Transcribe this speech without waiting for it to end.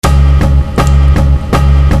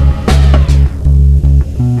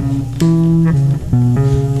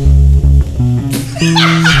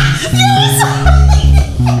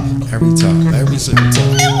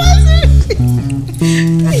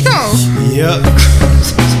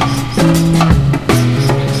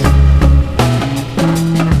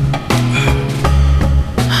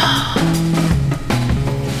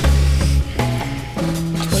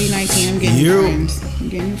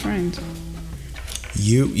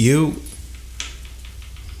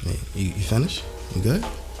You finished? You good?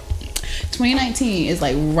 2019 is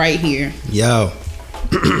like right here. Yo.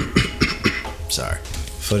 Sorry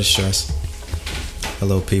for the stress.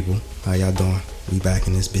 Hello, people. How y'all doing? We back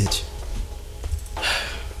in this bitch.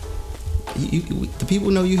 The people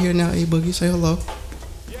know you here now. A Boogie, say hello.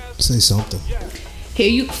 Say something. Here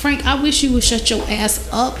you, Frank. I wish you would shut your ass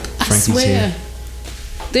up. Frankie's I swear. Here.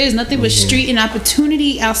 There's nothing but street and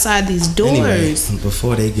opportunity outside these doors. Anyway,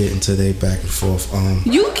 before they get into their back and forth,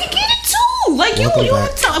 you can get it too. Like you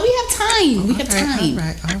have time. We have time. We have time.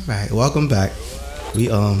 All right. Welcome back. We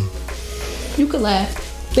You could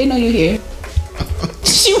laugh. They know you're here.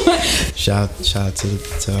 Shout out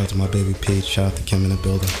to my baby Peach. Shout out to Kim in the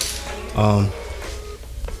building.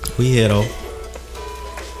 We here though.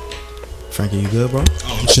 Frankie, you good, bro?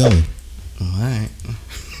 I'm chilling. All right.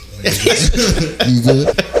 You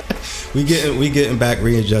good? We getting back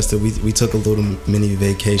readjusted. We took a little mini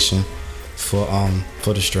vacation for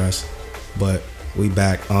the stress, but we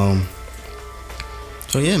back. So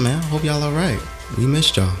yeah, man. Hope y'all all right. We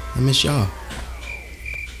missed y'all. I miss y'all.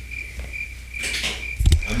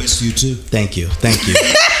 I missed you too. Thank you.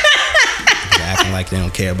 Acting like they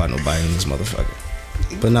don't care about nobody in this motherfucker.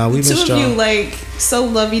 But nah, we missed y'all. Two of you like so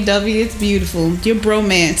lovey-dovey. It's beautiful. Your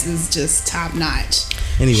bromance is just top notch.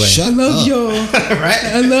 Anyway, I love y'all. Right?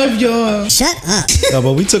 I love y'all. Shut up. No,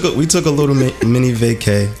 but we took a little mini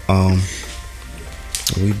vacay.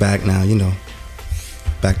 We back now. You know,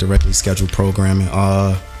 back to regularly scheduled programming.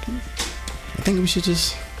 I think we should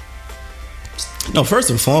just. No,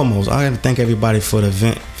 first and foremost, I got to thank everybody for the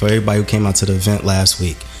event. For everybody who came out to the event last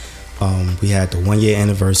week. We had the 1 year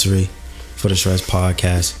anniversary for the Stress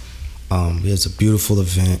Podcast. It was a beautiful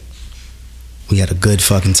event. We had a good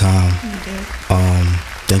fucking time.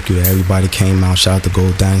 Thank you to everybody who came out. Shout out to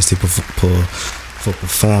Gold Dynasty for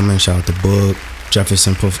performing. Shout out to Boog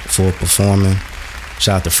Jefferson for performing.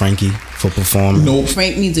 Shout out to Frankie for performing. Nope.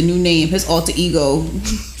 Frank needs a new name. His alter ego.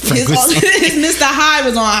 His Mr. High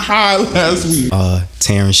was on high last week.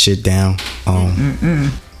 Tearing shit down.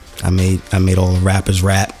 I made all the rappers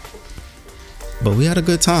rap. But we had a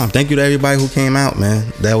good time. Thank you to everybody who came out,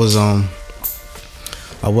 man. That was I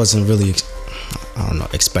wasn't really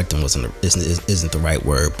expecting isn't the right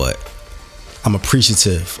word, but I'm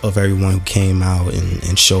appreciative of everyone who came out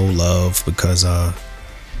and showed love because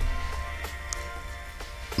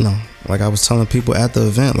like I was telling people at the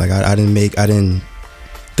event, like I didn't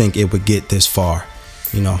think it would get this far,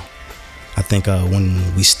 you know. I think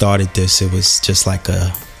when we started this, it was just like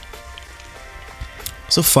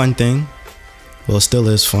it's a fun thing. Well, it still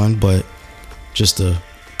is fun, but just to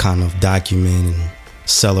kind of document and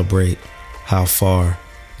celebrate how far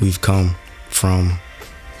we've come from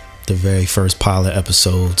the very first pilot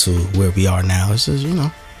episode to where we are now. It's just, you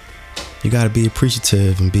know, you got to be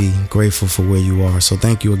appreciative and be grateful for where you are. So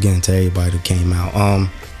thank you again to everybody who came out. I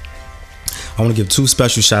want to give two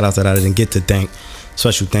special shout outs that I didn't get to thank.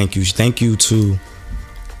 Special thank you. Thank you to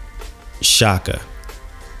Shaka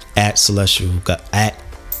at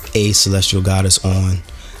A Celestial Goddess on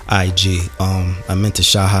IG. I meant to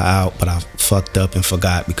shout her out, but I fucked up and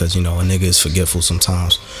forgot because, you know, a nigga is forgetful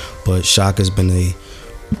sometimes. But Shaka's been a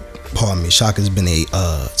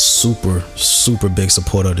super, super big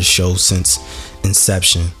supporter of the show since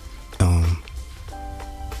inception.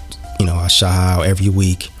 You know, I shout her out every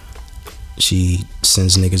week. She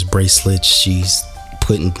sends niggas bracelets. She's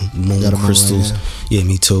putting moon crystals. Right, yeah,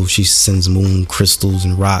 me too. She sends moon crystals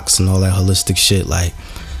and rocks and all that holistic shit. Like,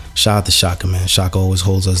 shout out to Shaka, man. Shaka always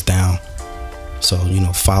holds us down. So, you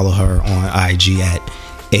know, follow her on IG at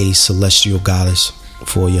A Celestial Goddess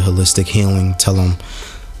for your holistic healing. Tell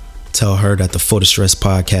her that the For the Stress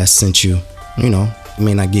Podcast sent you. You know,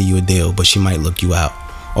 may not give you a deal, but she might look you out.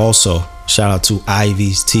 Also, shout out to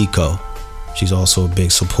Ivy's Tico. She's also a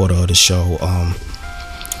big supporter of the show.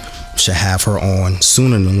 Should have her on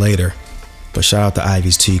sooner than later. But shout out to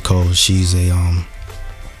Ivy's Tico. She's a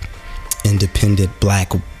independent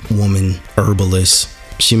black woman herbalist.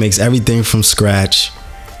 She makes everything from scratch.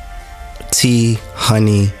 Tea,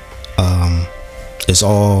 honey. It's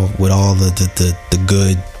all with all the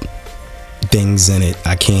good things in it.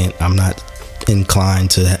 I'm not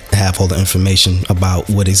inclined to have all the information about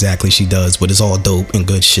what exactly she does, but it's all dope and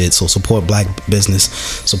good shit. So support black business,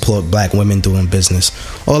 support black women doing business,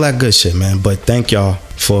 all that good shit, man. But thank y'all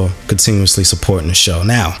for continuously supporting the show.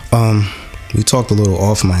 Now, we talked a little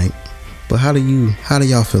off mic, but how do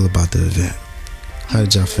y'all feel about the event? How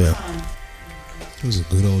did y'all feel? It was a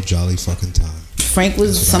good old jolly fucking time. Frank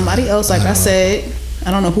was somebody else, like I said. I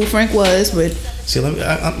don't know who Frank was, but See, let me.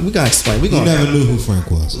 We gotta explain. We You gonna never knew who Frank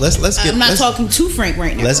was. let's get. I'm not let's, talking to Frank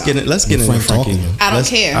right now. Let's get in. Let's get into Frank Frankie. talking. I don't Let's-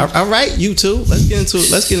 care. All right, you too. Let's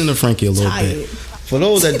get into Frankie a little Tired. bit. For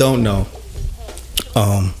those that don't know,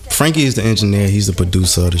 Frankie is the engineer. He's the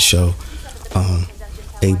producer of the show.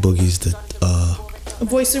 A Boogie's the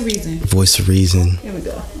Voice of Reason. voice of reason. Here we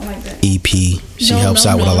go. I like that. EP. She No, helps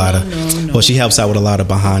no, out with no, a lot no, of no. well, she helps out with a lot of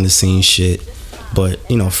behind the scenes shit. But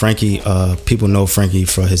you know, Frankie, people know Frankie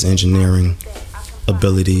for his engineering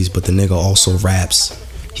abilities, but the nigga also raps.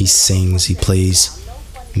 He sings, he plays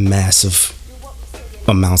massive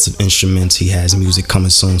amounts of instruments. He has music coming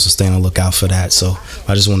soon, so stay on the lookout for that. So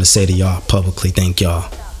I just want to say to y'all publicly, thank y'all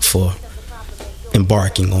for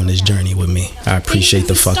embarking on this journey with me. I appreciate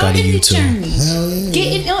the fuck out of you too. Hell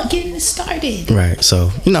yeah. Getting it started. Right.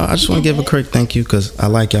 So, you know, I just want to give a quick thank you because I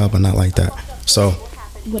like y'all, but not like that. So,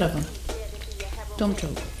 Whatever. Don't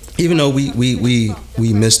joke. even though we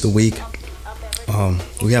missed the week,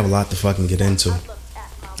 we have a lot to fucking get into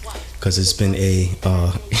because it's been a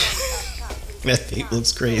that thing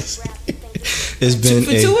looks crazy. It's been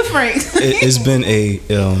For two with Frank. it's been a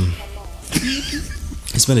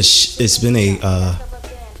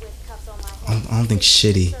I don't think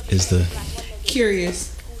shitty is the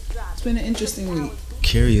Curious. It's been an interesting week.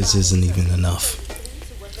 curious isn't even enough.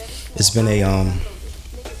 It's been a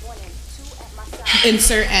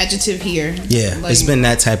Insert adjective here. yeah, Like, it's been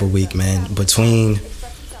that type of week, man. Between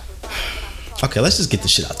okay, let's just get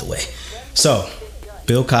this shit out the way. So,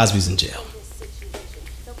 Bill Cosby's in jail.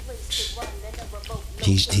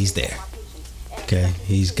 He's there. Okay,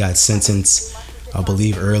 he's got sentenced. I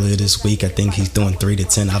believe earlier this week. I think he's doing 3 to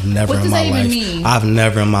 10. I've never What in does my that even life. mean? I've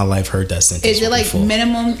never in my life heard that sentence. Is it like before.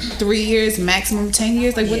 minimum 3 years, maximum 10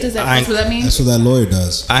 years? Like what does that? I- That's what that means. That's what that lawyer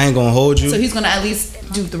does. I ain't gonna hold you. So he's gonna at least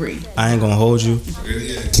do 3. I ain't gonna hold you.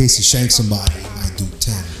 In case he shanks somebody, he might do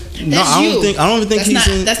 10. No, That's I don't you. think. I don't even think That's he's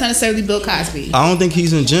not. in. That's not necessarily Bill Cosby. I don't think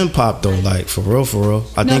he's in gym pop though. Like for real, for real.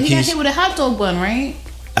 I No, think he got he's. hit with a hot dog bun, right?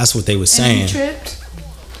 That's what they were And saying. he tripped.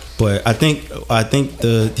 But I think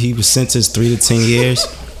he was sentenced 3 to 10 years.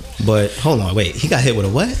 But hold on, wait. He got hit with a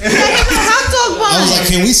what? He got hit with a hot dog bun. I was like,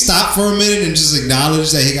 can we stop for a minute and just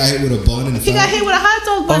acknowledge that he got hit with a bun in the he got hit with a hot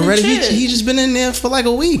dog bun. Already, and tripped. he just been in there for like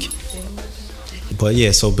a week. But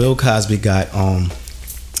yeah, so Bill Cosby got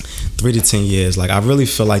 3 to 10 years. Like I really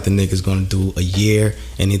feel like the nigga's gonna do a year,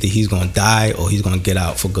 and either he's gonna die or he's gonna get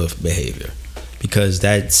out for good behavior, because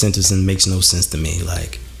that sentencing makes no sense to me.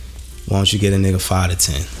 Like, why don't you get a nigga 5 to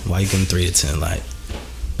 10? Why you give him 3 to 10? Like,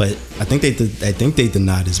 but I think they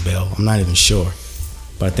denied his bail. I'm not even sure,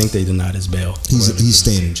 but I think they denied his bail. He's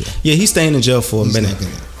staying in jail. Yeah, he's staying in jail for a He's minute. not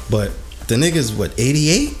gonna- But the nigga's what,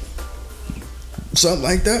 88? Something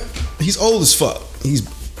like that. He's old as fuck. He's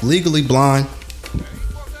legally blind.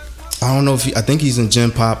 I don't know if I think he's in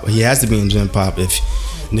Gen Pop. He has to be in Gen Pop if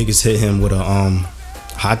niggas hit him with a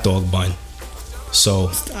hot dog bun.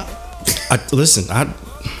 So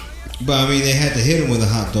But I mean, they had to hit him with a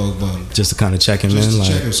hot dog bun just to kind of check him just in, to like,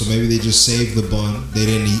 check him. So maybe they just saved the bun. They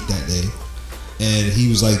didn't eat that day, and he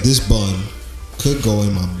was like, "This bun could go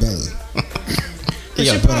in my belly,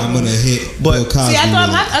 yeah, but I'm gonna hit But- Bill Cosby." See, I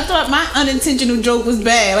with it." thought my unintentional joke was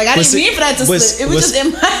bad. Like I But didn't see- mean for that to but- slip. It was but- just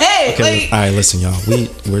in my head. Okay, Like, all right, listen, y'all.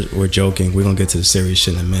 We're joking. We're gonna get to the serious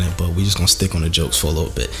shit in a minute, but we just gonna stick on the jokes for a little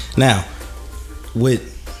bit. Now,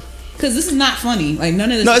 because this is not funny. Like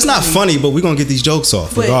none of this. no, is it's not funny, but we're gonna get these jokes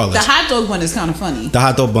off But regardless. the hot dog one is kind of funny. The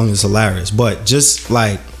hot dog bun is hilarious, but just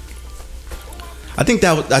like I think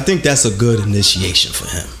that's a good initiation for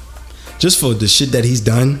him, just for the shit that he's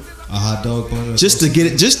done, A hot dog bun. just to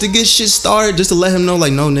get shit started, just to let him know,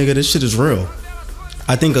 like, no nigga, this shit is real.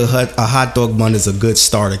 I think a hot dog bun is a good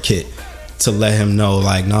starter kit to let him know,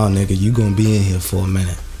 like, nah, nigga, you gonna be in here for a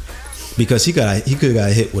minute, because he could have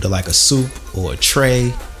got hit with a soup or a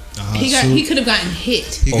tray. He could have gotten hit.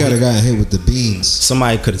 He could have gotten hit with the beans,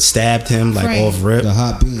 Somebody could have stabbed him like Right. off rip. the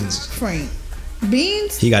hot beans. Frank.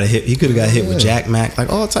 Beans. He could have got hit with Yeah. Jack Mac,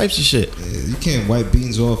 like all types of shit. Yeah, you can't wipe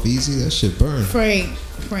beans off easy. That shit burn. Frank.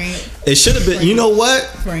 It should have been. You know what?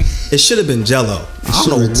 Frank. It should have been Jello. I don't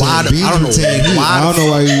know Should've why. retained- I don't beans retain heat. know I why. don't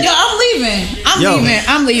know why you. Yo, I'm leaving.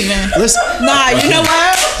 I'm leaving. Listen, Nah, you know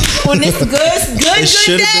what? When this good it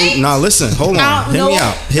should have day. been. Nah, listen. Hold on. Hear me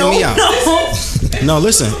out. Hear me out. No,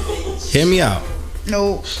 listen. Hear me out.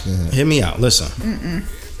 No. Hear me out. Listen.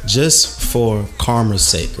 Just for karma's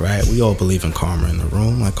sake, right? We all believe in karma in the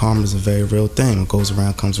room. Like, karma is a very real thing. What goes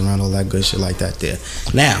around comes around. All that good shit like that. There.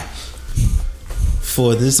 Now,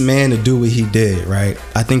 for this man to do what he did, right?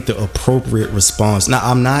 I think the appropriate response. Now,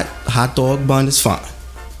 I'm not hot dog bun is fine,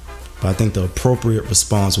 but I think the appropriate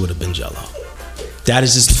response would have been Jello. That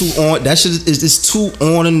is just too on. That shit is too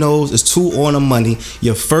on the nose. It's too on the money.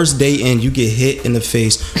 Your first day in, you get hit in the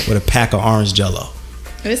face with a pack of orange Jello.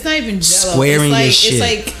 It's not even Jello. Squaring it's like, your shit. It's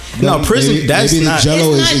like no prison. Maybe, that's maybe not. the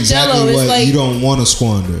Jello It's is not exactly Jell-O, it's what like you don't want to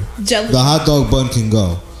squander. Jello. The hot dog bun can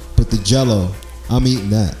go, but the Jello, I'm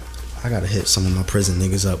eating that. I gotta hit some of my prison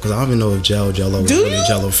niggas up because I don't even know if Jello is Do really you?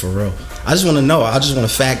 Jello for real. I just want to know. I just want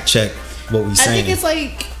to fact check what we I saying. think it's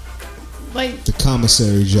like The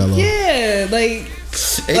commissary Jello. yeah, like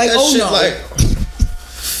Ain't like that oh shit no. like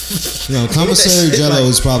No, commissary shit Jello like-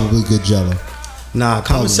 is probably good Jello. nah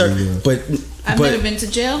commissary, Probably, yeah. but I've but never been to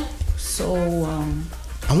jail, so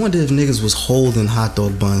I wonder if niggas was holding hot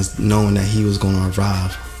dog buns knowing that he was gonna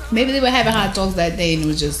arrive. maybe they were having hot dogs that day and it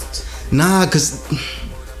was just. Nah, cause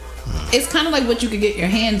It's kind of like what you could get your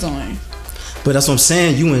hands on. but that's what I'm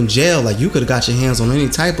saying. You in jail, like you could have got your hands on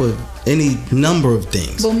any number of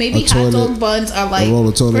things. But maybe A hot toilet- dog buns are like a roll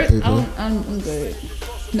of toilet First, paper. I'm good.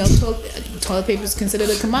 No, toilet paper is considered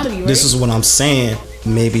a commodity, right? This is what I'm saying.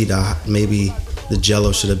 Maybe the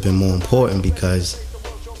Jello should have been more important because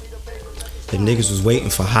if niggas was waiting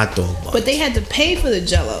for hot dog buns. But they had to pay for the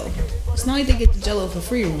Jello. It's not like they get the Jello for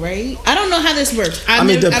free, right? I don't know how this works. I don't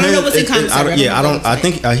know what's in commissary. I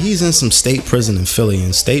think he's in some state prison in Philly,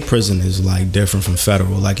 and state prison is like different from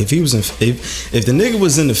federal. Like if he was in, if the nigga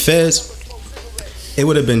was in the feds, it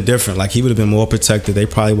would have been different. Like he would have been more protected. They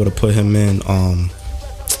probably would have put him in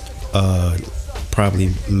probably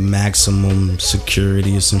maximum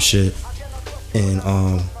security or some shit, and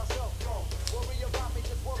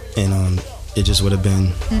it just would have been.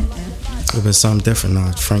 It would have been something different.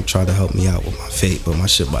 Nah, Frank tried to help me out with my fate, but my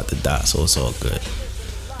shit about to die, so it's all good.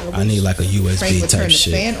 I need like a USB Frank would turn type the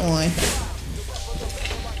shit. fan on.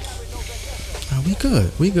 Nah, we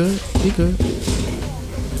good. We good. We good.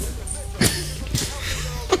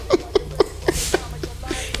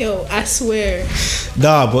 Yo, I swear.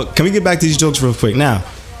 Nah, but can we get back to these jokes real quick? Now,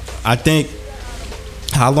 I think,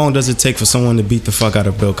 how long does it take for someone to beat the fuck out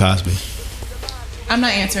of Bill Cosby? I'm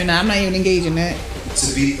not answering that. I'm not even engaging that.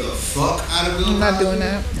 To beat the fuck out of I'm not doing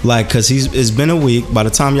that. Like, cause it's been a week. By the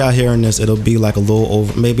time y'all hearing this, it'll be like a little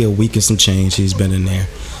over, maybe a week and some change. He's been in there.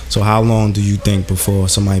 So how long do you think before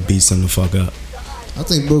somebody beats him the fuck up? I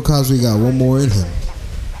think Bill Cosby got one more in him.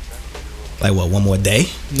 Like what? One more day?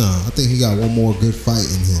 No, I think he got one more good fight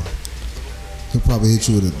in him. He'll probably hit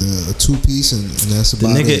you with a two-piece, and that's The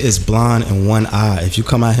about nigga it. is blind in one eye. If you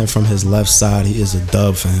come at him from his left side, he is a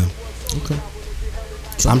dub for him. Okay.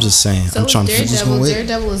 I'm just saying. So I'm trying to. just gonna Daredevil. wait.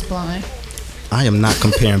 Daredevil is blind. I am not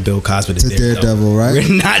comparing Bill Cosby to To Daredevil, right? We're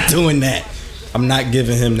not doing that. I'm not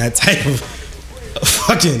giving him that type of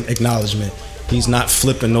fucking acknowledgement. He's not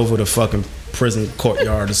flipping over the fucking prison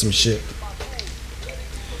courtyard or some shit.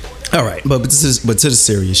 All right, but to the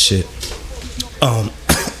serious shit.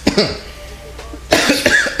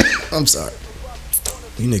 I'm sorry.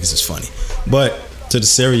 You niggas is funny. But to the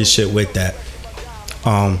serious shit with that,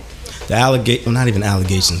 the well, not even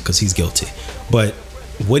allegations because he's guilty, but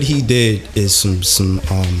what he did is some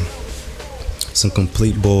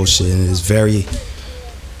complete bullshit, and it's very.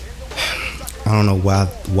 I don't know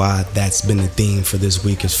why that's been the theme for this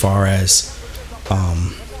week as far as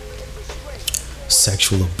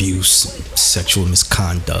sexual abuse, sexual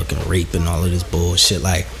misconduct, and rape and all of this bullshit.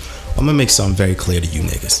 Like, I'm gonna make something very clear to you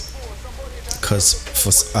niggas.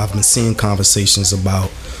 Cause I've been seeing conversations about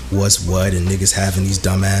what's what and niggas having these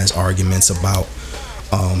dumbass arguments about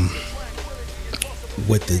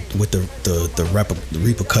what the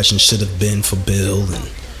repercussions should have been for Bill and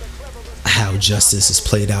how justice is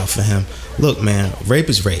played out for him. Look, man, rape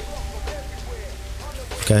is rape.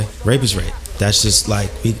 Okay, rape is rape. That's just like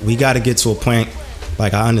we got to get to a point.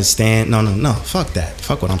 Like, I understand. No, fuck that.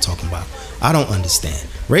 Fuck what I'm talking about. I don't understand.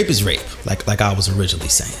 Rape is rape. Like I was originally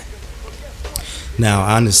saying. Now,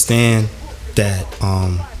 I understand that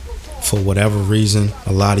for whatever reason,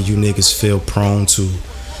 a lot of you niggas feel prone to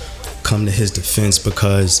come to his defense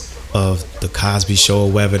because of the Cosby Show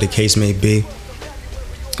or whatever the case may be.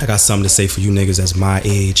 I got something to say for you niggas that's my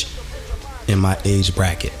age, in my age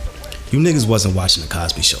bracket. You niggas wasn't watching the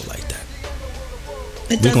Cosby Show like that.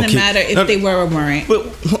 It doesn't matter if they were or weren't. But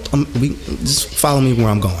just follow me where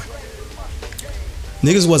I'm going.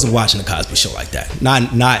 Niggas wasn't watching the Cosby Show like that.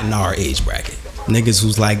 Not in our age bracket. Niggas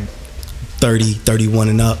who's like 30, 31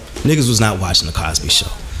 and up. Niggas was not watching the Cosby Show.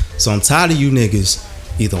 So I'm tired of you niggas,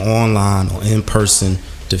 either online or in person,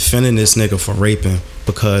 defending this nigga for raping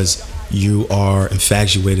because you are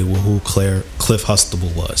infatuated with who Cliff Huxtable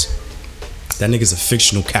was. That nigga's a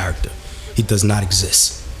fictional character. He does not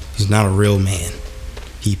exist. He's not a real man.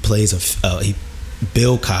 He plays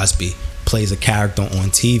Bill Cosby plays a character on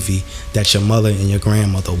TV that your mother and your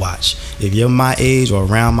grandmother watch. If you're my age or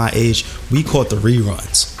around my age, we caught the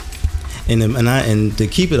reruns. And to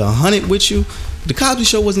keep it 100 with you, the Cosby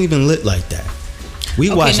Show wasn't even lit like that. We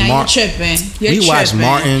watched Martin. We watched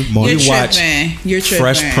Martin. We watched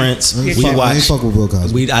Fresh Prince. We watched.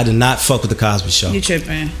 I did not fuck with the Cosby Show. You're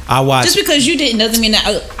tripping. I watched. Just because you didn't doesn't mean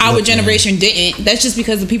that our generation didn't. That's just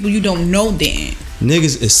because the people you don't know didn't.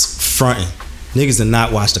 Niggas is fronting. Niggas did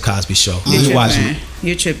not watch the Cosby Show.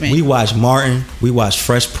 You're tripping. We watched Martin. We watched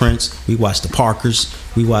Fresh Prince. We watched The Parkers.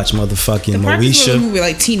 We watched motherfucking Moesha. We were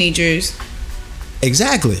like teenagers.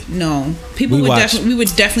 Exactly. No, we were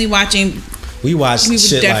definitely watching. We watched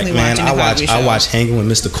shit like, man, I watched Hanging with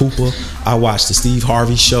Mr. Cooper. I watched the Steve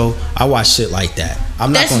Harvey Show. I watched shit like that.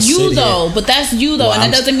 That's you though, and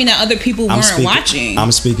that doesn't mean that other people weren't watching.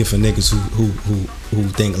 I'm speaking for niggas who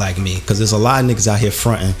think like me, because there's a lot of niggas out here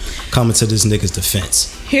fronting, coming to this nigga's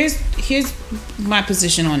defense. Here's my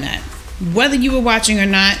position on that. Whether you were watching or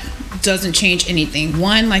not doesn't change anything.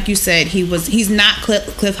 One, like you said, he's not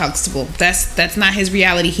Cliff Huxtable. That's not his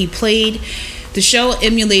reality. He played. The show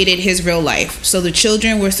emulated his real life. So the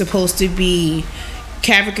children were supposed to be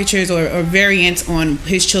caricatures or variants on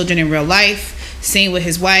his children in real life. Same with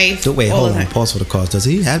his wife. So wait, hold on. Pause for the cause. Does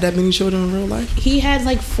he have that many children in real life? He had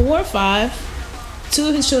like 4 or 5. 2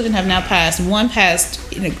 of his children have now passed. One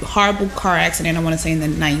passed in a horrible car accident, I want to say in the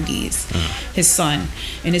 90s. His son.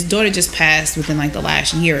 And his daughter just passed within like the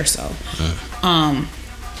last year or so.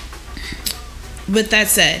 With that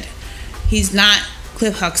said, he's not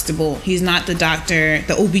Cliff Huxtable. He's not the doctor,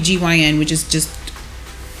 the OBGYN, which is just,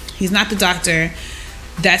 he's not the doctor.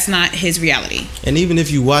 That's not his reality. And even if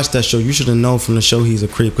you watch that show, you should have known from the show he's a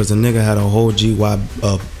creep, because the nigga had a whole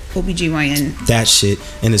OBGYN that shit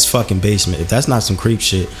in his fucking basement. If that's not some creep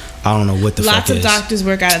shit, I don't know what the fuck is. Lots of doctors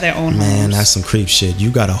work out of their own homes. Man, that's some creep shit.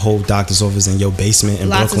 You got a whole doctor's office in your basement in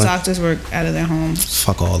Brooklyn. Lots of doctors work out of their homes.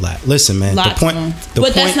 Fuck all that. Listen, man. That's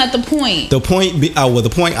not the point. The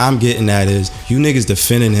point I'm getting at is you niggas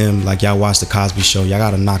defending him like y'all watched the Cosby Show. Y'all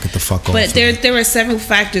gotta knock it the fuck off. But there are several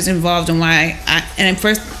factors involved in why I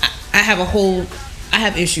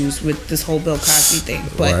have issues with this whole Bill Cosby thing.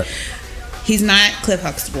 But right. He's not Cliff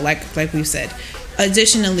Huxtable, like we've said.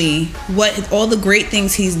 Additionally, all the great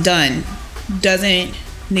things he's done doesn't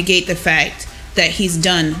negate the fact that he's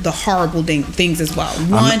done the horrible things as well.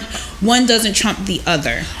 One doesn't trump the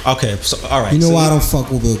other. Okay, so all right. You know why I don't fuck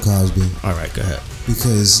with Bill Cosby? All right, go ahead.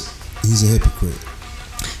 Because he's a hypocrite.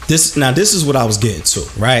 This is what I was getting to,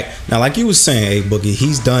 right? Now, like you was saying, Boogie,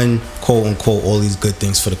 he's done, quote unquote, all these good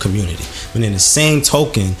things for the community. But in the same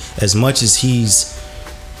token, as much as he's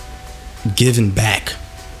giving back,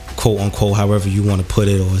 quote unquote, however you want to put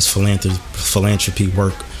it, or his philanthropy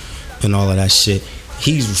work and all of that shit,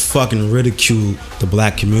 he's fucking ridiculed the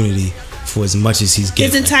black community for as much as he's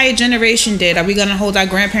given. His entire generation did. Are we gonna hold our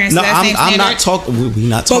grandparents to that same standard? We're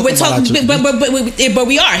not talking. But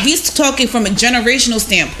we are. He's talking from a generational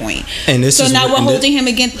standpoint. And this is now we're holding him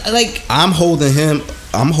against. Like, I'm holding him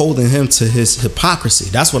to his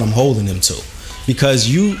hypocrisy. That's what I'm holding him to, because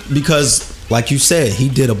like you said, he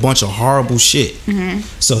did a bunch of horrible shit. Mm-hmm.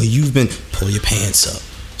 So you've been pull your pants up,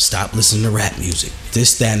 stop listening to rap music,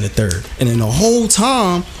 this, that, and the third, and then the whole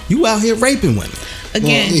time you out here raping women.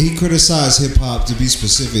 Again, he criticized hip hop. To be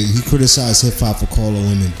specific, he criticized hip hop for calling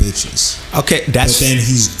women bitches. Okay, but then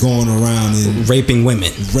he's going around and raping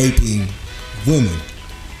women.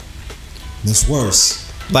 That's worse.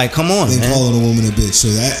 Like, come on, man. Calling a woman a bitch. So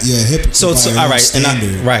that you're a hypocrite. So all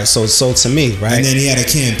right, So to me, right. And then he had a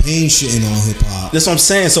campaign shitting on hip hop. That's what I'm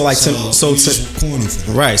saying. So like, corny for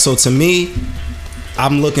that. Right. So to me,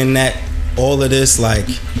 I'm looking at all of this like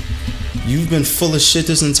you've been full of shit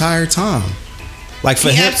this entire time. Like for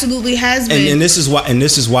him, absolutely has been. And this is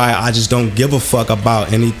why I just don't give a fuck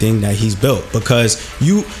about anything that he's built, because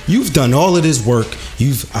you've done all of this work.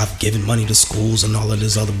 I've given money to schools and all of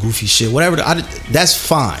this other goofy shit. Whatever. That's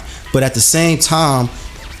fine. But at the same time,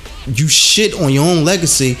 you shit on your own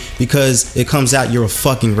legacy because it comes out you're a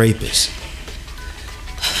fucking rapist.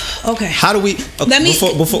 Okay. How do we? Let me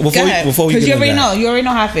before we get into that. You already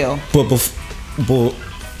know how I feel. But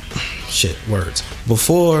shit, words.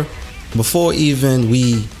 Before even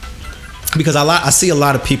we, because I see a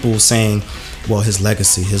lot of people saying, well, his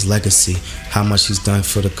legacy, how much he's done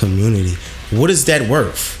for the community. What is that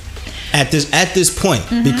worth at this point?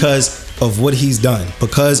 Mm-hmm. Because of what he's done,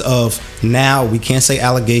 because of now we can't say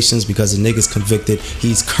allegations because the nigga's convicted.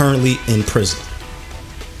 He's currently in prison.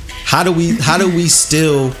 How do we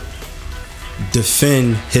still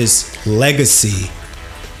defend his legacy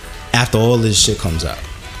after all this shit comes out?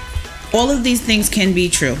 All of these things can be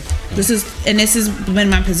true. This has been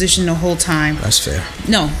my position the whole time. That's fair.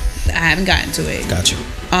 No, I haven't gotten to it. Got you.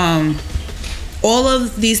 All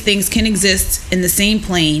of these things can exist in the same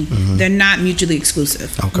plane. They're not mutually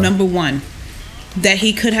exclusive. Okay. Number one, that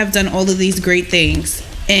he could have done all of these great things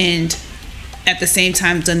and at the same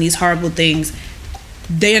time done these horrible things.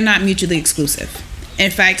 They are not mutually exclusive. In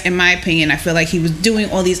fact, in my opinion, I feel like he was doing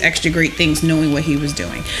all these extra great things knowing what he was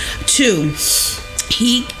doing. Two,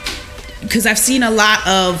 because I've seen a lot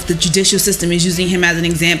of the judicial system is using him as an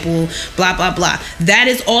example, blah, blah, blah. That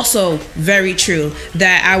is also very true,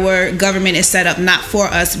 that our government is set up not for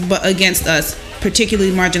us, but against us,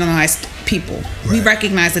 particularly marginalized people. Right. We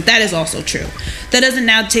recognize that is also true. That doesn't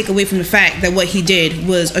now take away from the fact that what he did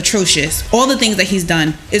was atrocious. All the things that he's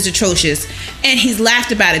done is atrocious. And he's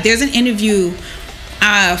laughed about it. There's an interview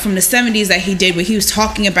from the 70s that he did where he was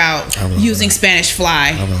talking about using Spanish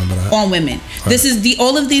fly on women. Right. This is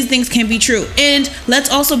all of these things can be true. And let's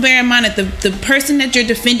also bear in mind that the person that you're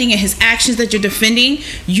defending and his actions that you're defending,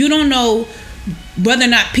 you don't know whether or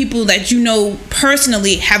not people that you know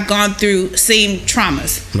personally have gone through same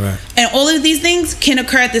traumas. Right. And all of these things can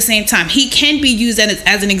occur at the same time. He can be used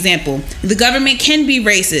as an example. The government can be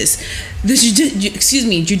racist.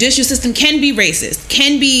 The judicial system can be racist,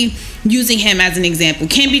 can be using him as an example,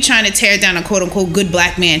 can be trying to tear down a quote-unquote good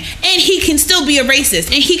black man, and he can still be a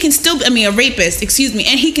racist, and he can still, a rapist,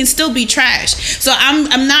 and he can still be trash. So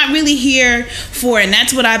I'm not really here for it, and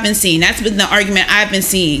that's what I've been seeing. That's been the argument I've been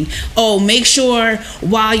seeing. Oh, make sure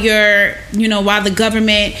while the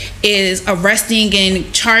government is arresting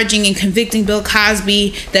and charging and convicting Bill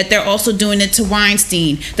Cosby, that they're also doing it to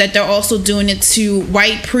Weinstein, that they're also doing it to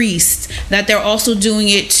white priests, that they're also doing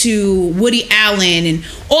it to Woody Allen and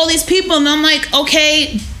all these people. And I'm like,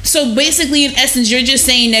 okay, so basically in essence you're just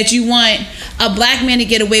saying that you want a black man to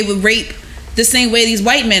get away with rape the same way these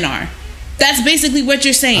white men are. That's basically what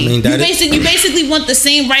you're saying. You basically want the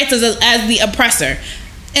same rights as the oppressor.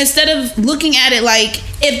 Instead of looking at it like,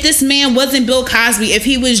 if this man wasn't Bill Cosby, if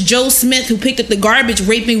he was Joe Smith who picked up the garbage,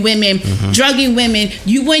 raping women, drugging women,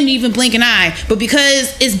 you wouldn't even blink an eye. But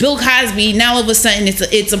because it's Bill Cosby, now all of a sudden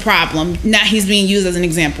it's a problem. Now he's being used as an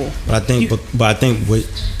example. But I think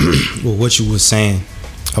what you were saying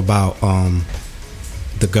about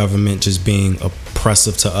the government just being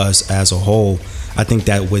oppressive to us as a whole, I think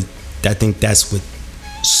that's what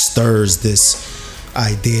stirs this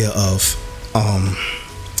idea of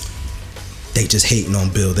they just hating on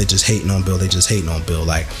Bill. They just hating on Bill. They just hating on Bill.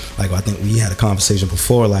 Like I think we had a conversation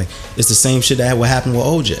before. Like it's the same shit that what happened with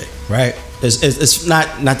OJ, right? It's not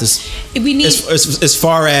this. We need as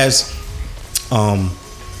far as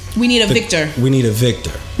we need a victor. We need a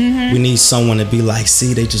victor. We need someone to be like,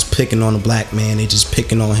 see, they just picking on a black man. They just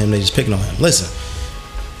picking on him. They just picking on him. Listen,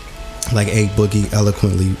 like A Boogie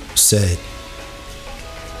eloquently said,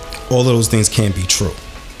 all of those things can't be true.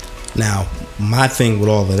 Now, my thing with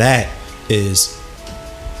all of that is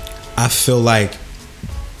I feel like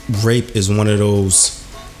rape is one of those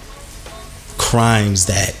crimes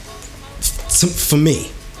that, for me,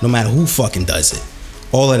 no matter who fucking does it,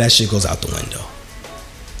 all of that shit goes out the window.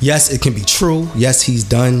 Yes, it can be true. Yes, he's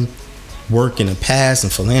done work in the past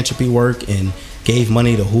and philanthropy work and gave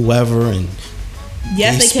money to whoever and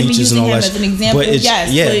yes, they can be using him as an example.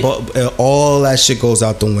 But all that shit goes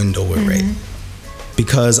out the window with rape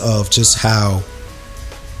because of just how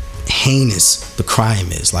heinous the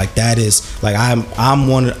crime is. Like that is like I'm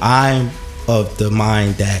of the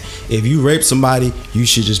mind that if you rape somebody, you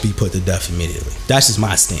should just be put to death immediately. That's just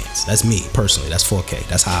my stance. That's me personally. That's 4K.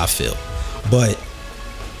 That's how I feel. But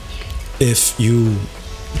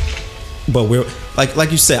we're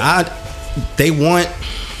like you said, they want.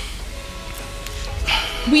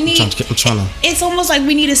 We need. I'm trying to. It's almost like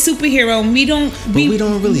we need a superhero. We don't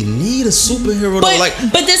really need a superhero.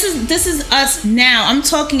 But this is us now. I'm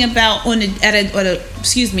talking about on a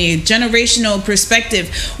generational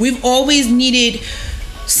perspective. We've always needed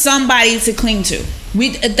somebody to cling to.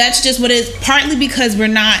 That's just what it is. Partly because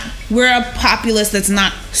we're a populace that's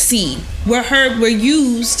not seen. We're heard. We're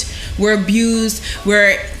used. We're abused.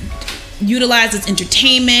 We're utilized as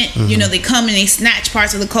entertainment. They come and they snatch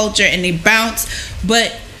parts of the culture and they bounce,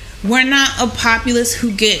 but we're not a populace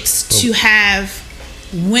who gets to have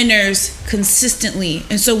winners consistently.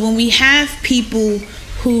 And so when we have people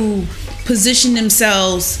who position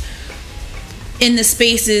themselves in the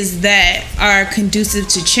spaces that are conducive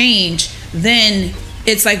to change, then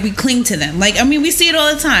it's like we cling to them. We see it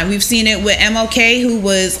all the time. We've seen it with MLK, who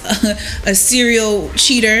was a serial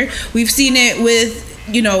cheater. We've seen it with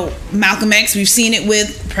Malcolm X. We've seen it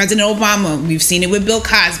with President Obama. We've seen it with Bill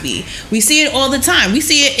Cosby. We see it all the time. We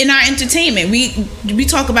see it in our entertainment. We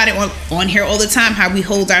talk about it on here all the time, how we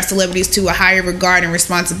hold our celebrities to a higher regard and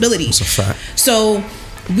responsibility. That's a fact. So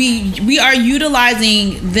we are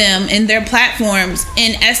utilizing them and their platforms,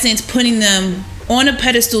 in essence, putting them on a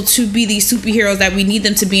pedestal to be these superheroes that we need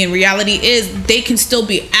them to be. In reality is they can still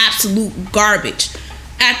be absolute garbage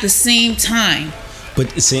at the same time.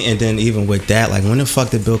 But see, and then even with that, like, when the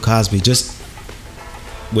fuck did Bill Cosby, just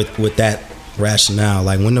with that rationale,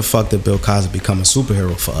 like, when the fuck did Bill Cosby become a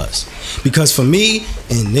superhero for us? Because for me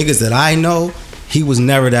and niggas that I know, he was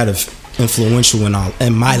never that influential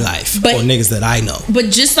in my life, or niggas that I know. But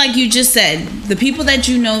just like you just said, the people that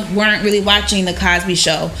you know weren't really watching the Cosby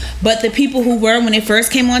Show, but the people who were when it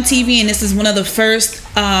first came on TV, and this is one of the first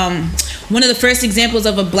examples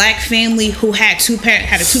of a black family who had a two-parent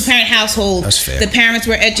household. That's fair. The parents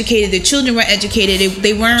were educated, the children were educated.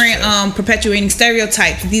 They weren't perpetuating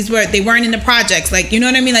stereotypes. They weren't in the projects. Like, you know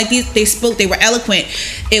what I mean? Like, they spoke. They were eloquent.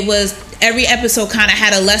 It was. Every episode kind of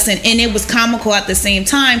had a lesson, and it was comical at the same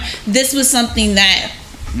time. This was something that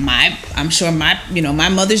I'm sure my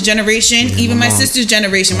mother's generation, even my sister's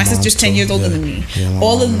generation. My sister's 10 years older than me.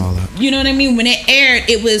 All you know what I mean? When it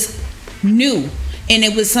aired, it was new, and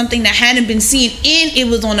it was something that hadn't been seen, and it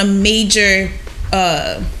was on a major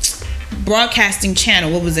broadcasting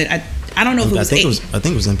channel. What was it? I don't know if it was. I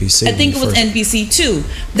think it was NBC. I think it was NBC too.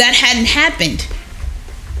 That hadn't happened,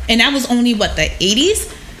 and that was only the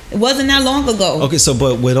 80s. It wasn't that long ago. Okay, so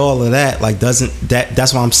but with all of that, like, that's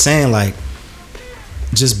what I'm saying, like,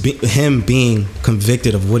 just him being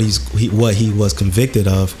convicted of what he was convicted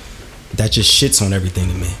of, that just shits on everything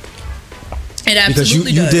to me. It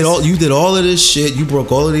absolutely because does. you did all of this shit, you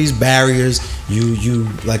broke all of these barriers, you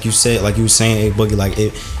like you said, like you were saying, A Boogie, like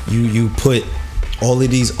you put all of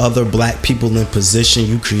these other black people in position,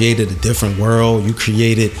 you created a different world, you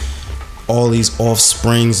created all these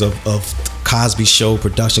offsprings of Cosby Show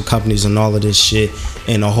production companies and all of this shit,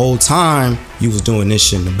 and the whole time you was doing this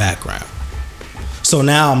shit in the background. So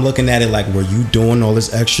now I'm looking at it like, were you doing all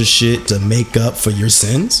this extra shit to make up for your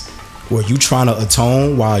sins? Were you trying to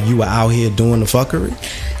atone while you were out here doing the fuckery?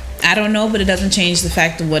 I don't know, but it doesn't change the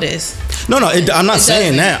fact of what is. No, I'm not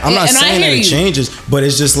saying that. I'm not saying that it changes, but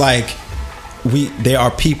it's just like there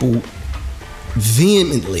are people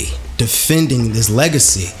vehemently defending this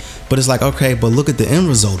legacy. But it's like, okay, but look at the end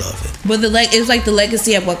result of it. But it's like the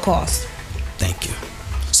legacy at what cost? Thank you.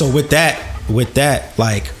 So with that,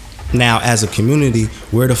 like, now as a community,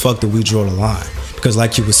 where the fuck do we draw the line? Because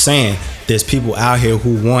like you were saying, there's people out here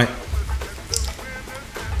who want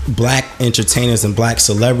black entertainers and black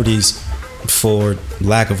celebrities, for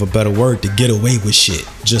lack of a better word, to get away with shit,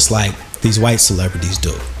 just like these white celebrities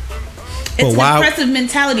do. It's an oppressive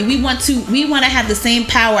mentality. We want to have the same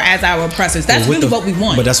power as our oppressors. That's really what we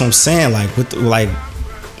want. But that's what I'm saying. Like,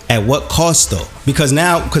 at what cost though? Because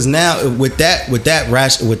now with that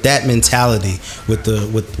mentality,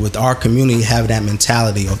 with our community having that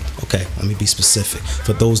mentality of, okay, let me be specific.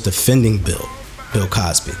 For those defending Bill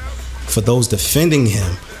Cosby, for those defending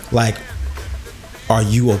him, like, are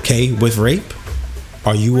you okay with rape?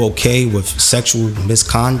 Are you okay with sexual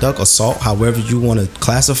misconduct, assault, however you want to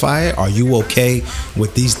classify it? Are you okay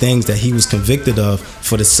with these things that he was convicted of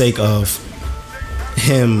for the sake of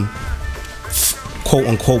him, quote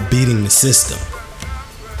unquote, beating the system?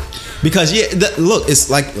 Because look, it's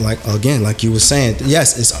like again, like you were saying,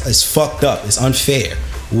 yes, it's fucked up, it's unfair.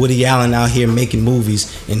 Woody Allen out here making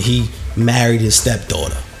movies and he married his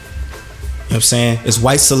stepdaughter. You know what I'm saying? It's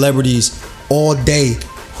white celebrities all day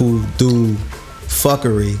who do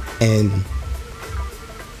fuckery and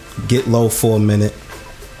get low for a minute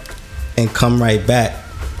and come right back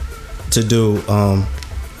to do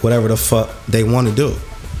whatever the fuck they want to do.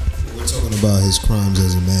 We're talking about his crimes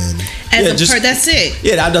as a man. That's it.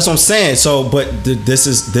 Yeah, that's what I'm saying. So, but this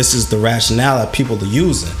is the rationale that people are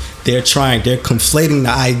using. They're conflating the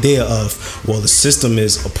idea of, well, the system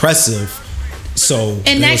is oppressive. So,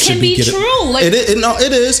 and that can be true. Like,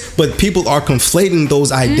 it is, but people are conflating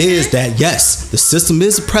those ideas that yes, the system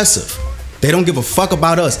is oppressive. They don't give a fuck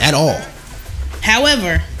about us at all.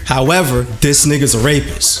 However, this nigga's a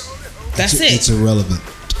rapist. That's it. It's irrelevant.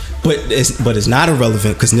 But it's not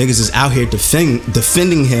irrelevant because niggas is out here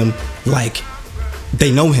defending him like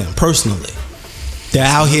they know him personally. They're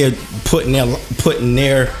out here putting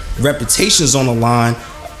their reputations on the line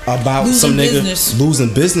about some nigga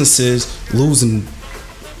losing businesses, losing.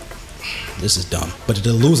 This is dumb, but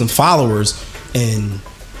they're losing followers and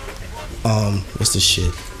what's the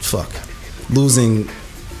shit? Fuck, losing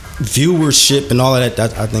viewership and all of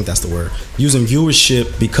that. I think that's the word. Using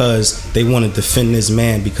viewership because they want to defend this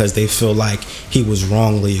man because they feel like he was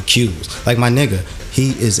wrongly accused. Like my nigga,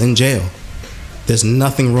 he is in jail. There's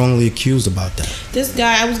nothing wrongly accused about that. This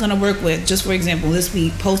guy I was gonna work with, just for example, this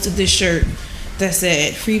week posted this shirt that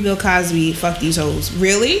said "Free Bill Cosby, fuck these hoes."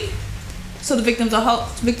 Really? So the victims are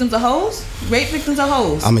hoes? Rape victims are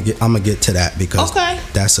hoes? I'm gonna get to that because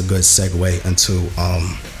that's a good segue into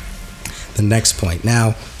the next point.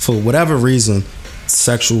 Now, for whatever reason,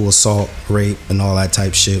 sexual assault, rape, and all that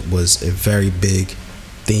type shit was a very big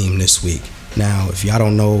theme this week. Now, if y'all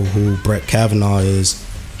don't know who Brett Kavanaugh is,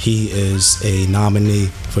 he is a nominee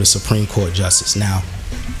for the Supreme Court Justice. Now,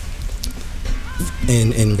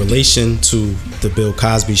 in relation to the Bill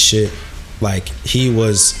Cosby shit, like he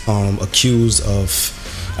was accused of,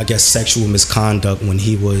 I guess, sexual misconduct when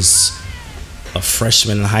he was a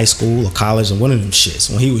freshman in high school or college, and one of them shits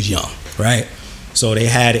when he was young, right? So they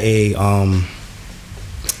had a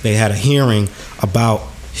hearing about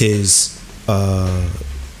his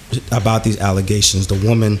about these allegations. The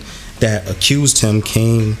woman that accused him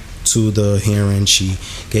came to the hearing. She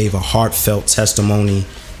gave a heartfelt testimony.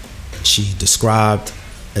 She described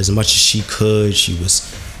as much as she could. She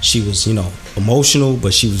was, you know, emotional,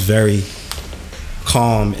 but she was very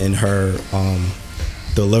calm in her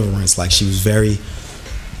deliverance. Like she was very,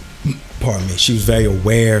 she was very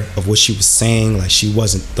aware of what she was saying. Like she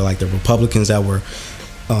wasn't like the Republicans that were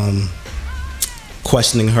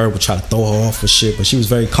questioning her would try to throw her off for shit, but she was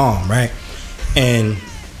very calm, right? And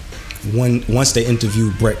once they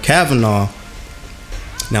interviewed Brett Kavanaugh,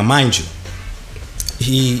 now mind you,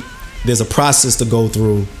 there's a process to go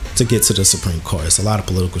through to get to the Supreme Court. It's a lot of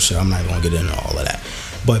political shit. I'm not gonna get into all of that.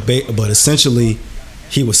 But essentially,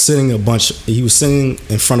 he was sitting in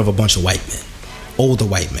front of a bunch of white men, older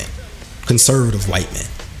white men, conservative white men,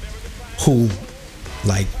 who,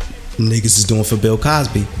 like niggas is doing for Bill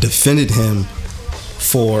Cosby, defended him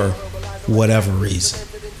for whatever reason.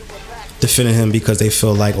 Defending him because they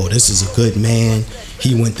feel like, oh, this is a good man.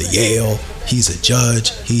 He went to Yale. He's a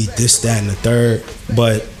judge. He this, that, and the third.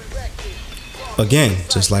 But again,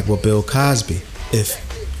 just like with Bill Cosby, if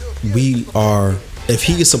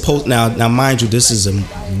he is supposed now mind you, this is a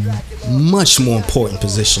much more important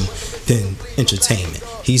position than entertainment.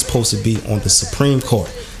 He's supposed to be on the Supreme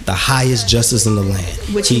Court, the highest justice in the land,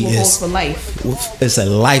 which he will hold for life. It's a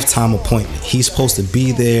lifetime appointment. He's supposed to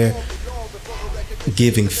be there,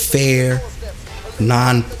 giving fair,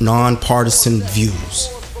 non-partisan views.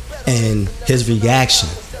 And his reaction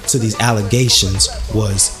to these allegations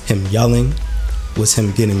was him yelling, was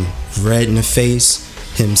him getting red in the face,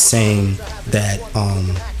 him saying that,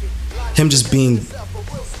 him just being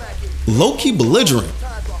low-key belligerent.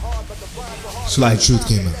 So like, the truth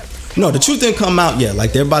came out. No, the truth didn't come out yet.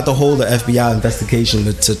 Like, they're about to hold the FBI investigation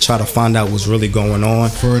to try to find out what's really going on.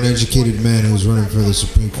 For an educated man who's running for the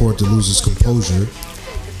Supreme Court to lose his composure,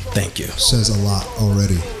 thank you, says a lot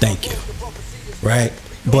already. Thank you. Right?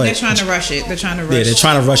 But they're trying to rush it. Yeah, they're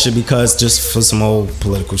trying to rush it because just for some old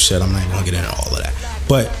political shit. I'm not even gonna get into all of that.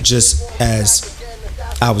 But just as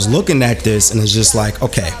I was looking at this, and it's just like,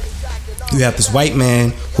 okay, you have this white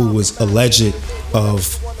man who was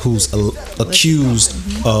who's accused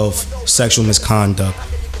of sexual misconduct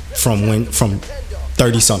from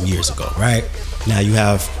 30-something years ago, right? Now you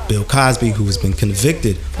have Bill Cosby, who has been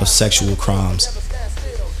convicted of sexual crimes,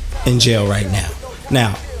 in jail right now.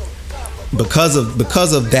 Now, because of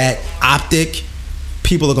that optic,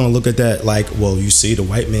 people are gonna look at that like, well, you see, the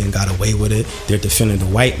white man got away with it. They're defending the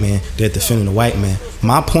white man. They're defending the white man.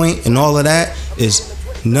 My point in all of that is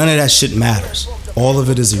none of that shit matters. All of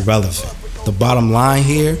it is irrelevant. The bottom line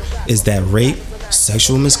here is that rape,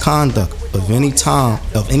 sexual misconduct of any kind,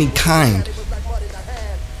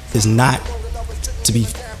 is not to be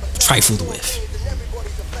trifled with.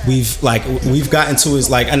 We've gotten to is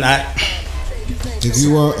like, and if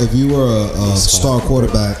you were a star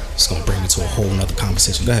quarterback, it's gonna bring me to a whole nother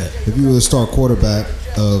conversation. Go ahead. If you were the star quarterback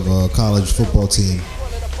of a college football team,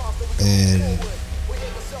 and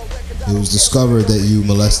it was discovered that you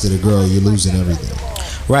molested a girl, you're losing everything.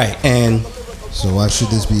 Right, and so why should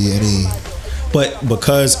this be any? But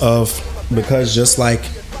because just like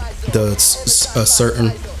a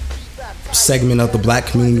certain segment of the black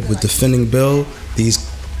community was defending Bill, these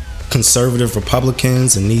conservative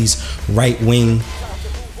Republicans and these right-wing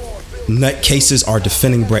nutcases are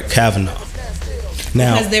defending Brett Kavanaugh.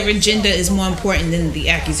 Now, because their agenda is more important than the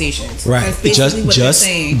accusations. Right. That's basically what they're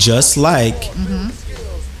saying. Just like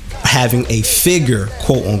having a figure,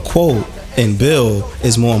 quote unquote, and Bill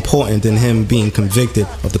is more important than him being convicted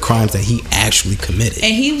of the crimes that he actually committed.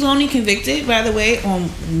 And he was only convicted, by the way, on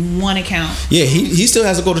one account. Yeah, he still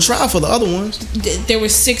has to go to trial for the other ones. There were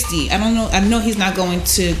 60. I don't know. I know he's not going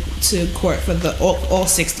to court for the all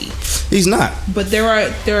 60. He's not. But there are.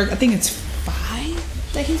 I think it's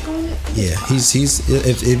 5 that he's going to. Yeah, he's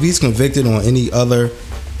if he's convicted on any other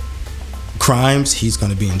crimes, he's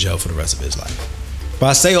going to be in jail for the rest of his life. But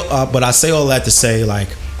I say all that to say, like,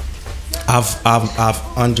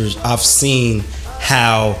 I've seen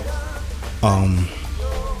how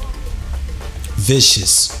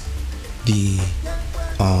vicious the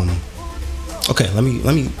okay, let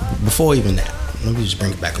me before even that, let me just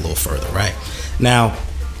bring it back a little further. Right now,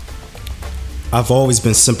 I've always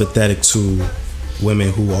been sympathetic to women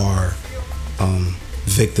who are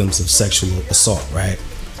victims of sexual assault, right?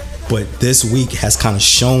 But this week has kind of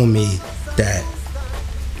shown me that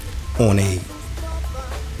on a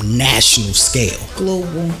national scale,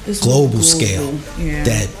 global scale, yeah,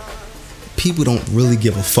 that people don't really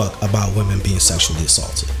give a fuck about women being sexually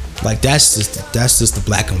assaulted. Like that's just the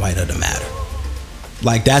black and white of the matter.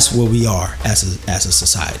 Like that's where we are as a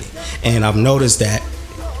society. And I've noticed that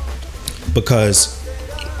because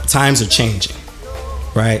times are changing,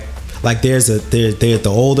 right? Like there's the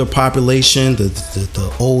older population,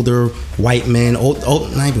 the older white men,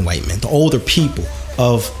 not even white men, the older people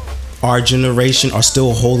of our generation are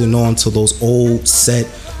still holding on to those old set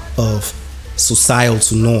of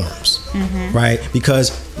societal norms, right?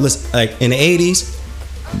 Because listen, like in the 80s,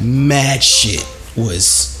 mad shit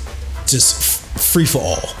was just free for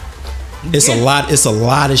all. It's a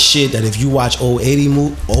lot of shit that if you watch old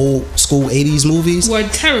school 80s movies, were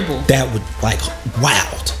terrible. That would like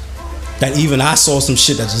wild. That even I saw some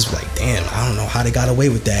shit that just like, damn, I don't know how they got away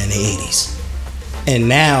with that in the 80s. And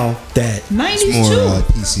now that 90s it's more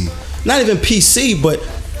too. PC. Not even PC, but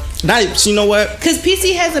not. You know what? Because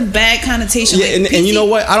PC has a bad connotation. Yeah, like and you know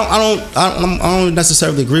what? I don't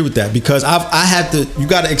necessarily agree with that because I have to. You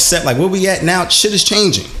got to accept like where we at now. Shit is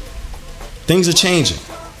changing. Things are changing.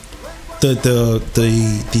 The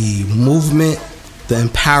movement, the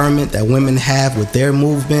empowerment that women have with their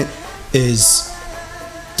movement is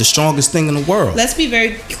the strongest thing in the world. Let's be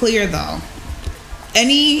very clear though.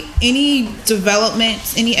 Any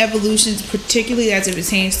developments, any evolutions, particularly as it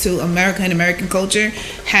pertains to America and American culture,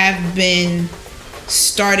 have been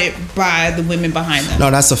started by the women behind them. No,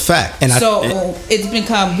 that's a fact. And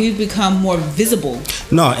we've become more visible.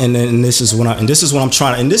 No, and this is what I'm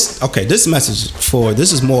trying. And this message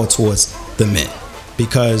this is more towards the men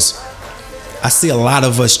because I see a lot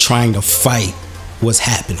of us trying to fight what's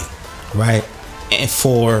happening, right? And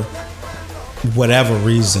for whatever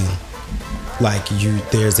reason, like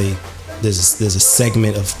there's a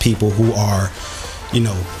segment of people who are,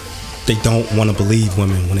 they don't want to believe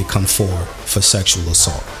women when they come forward for sexual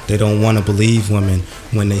assault. They don't want to believe women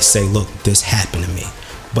when they say, look, this happened to me.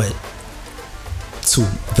 But to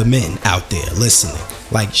the men out there listening,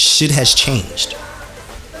 like shit has changed.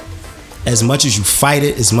 As much as you fight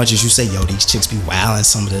it, as much as you say, yo, these chicks be wild and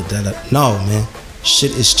some of that. No, man,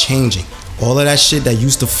 shit is changing. All of that shit that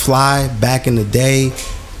used to fly back in the day,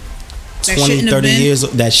 20, 30 years,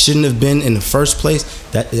 that shouldn't have been in the first place,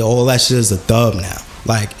 that all that shit is a dub now.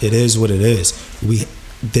 Like it is what it is.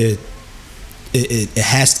 It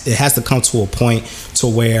has to come to a point to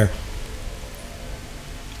where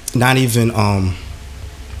not even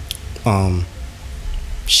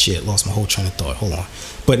shit, lost my whole train of thought. Hold on.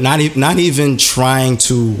 But not even trying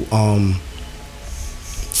to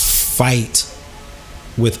fight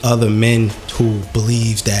with other men who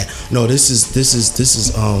believe that no, this is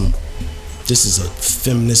a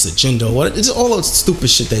feminist agenda. What it's all the stupid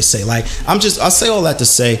shit they say. Like I say all that to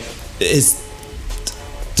say is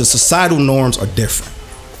the societal norms are different.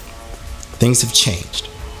 Things have changed.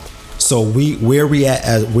 So where we're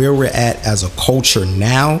at as a culture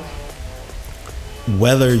now,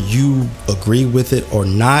 whether you agree with it or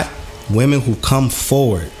not, women who come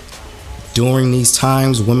forward during these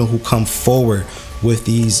times, women who come forward with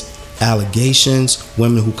these allegations,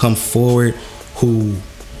 women who come forward who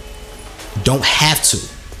don't have to,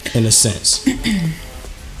 in a sense,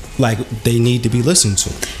 like they need to be listened to.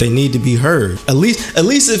 They need to be heard. At least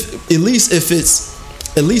if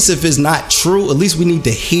it's not true, at least we need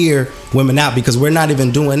to hear women out because we're not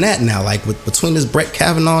even doing that now. Like between this Brett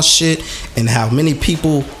Kavanaugh shit and how many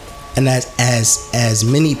people, and as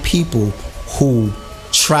many people who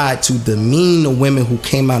tried to demean the women who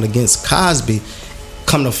came out against Cosby,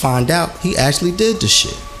 come to find out he actually did the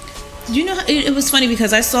shit. You know, it was funny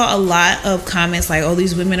because I saw a lot of comments like, oh,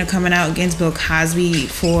 these women are coming out against Bill Cosby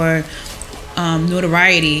for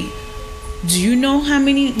notoriety. Do you know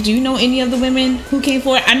any of the women who came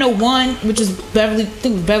forward? I know one, which is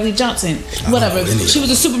Beverly Johnson. Whatever. She was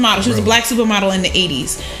a supermodel. She was a black supermodel in the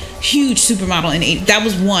 80s. Huge supermodel in the 80s. That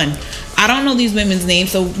was one. I don't know these women's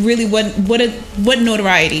names, so really what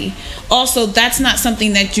notoriety? Also, that's not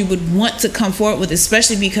something that you would want to come forward with,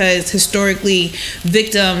 especially because historically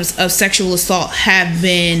victims of sexual assault have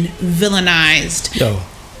been villainized. Yo,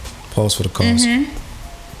 pause for the cause.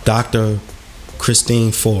 Dr.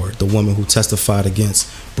 Christine Ford, the woman who testified against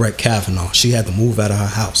Brett Kavanaugh, she had to move out of her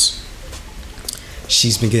house.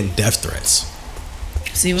 She's been getting death threats.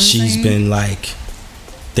 See what I'm She's saying? been like,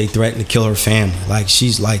 they threatened to kill her family. Like,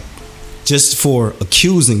 she's like, just for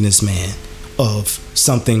accusing this man of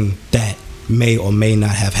something that may or may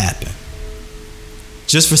not have happened.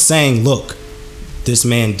 Just for saying, look, this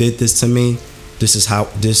man did this to me.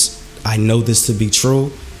 I know this to be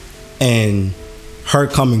true. And her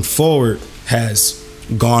coming forward has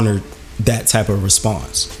garnered that type of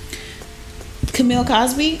response. Camille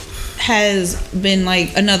Cosby has been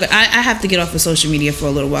like another. I have to get off of social media for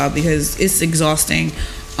a little while because it's exhausting.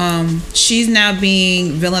 She's now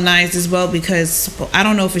being villainized as well because I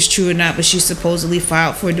don't know if it's true or not, but she supposedly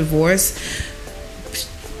filed for divorce.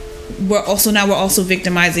 We're also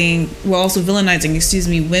villainizing,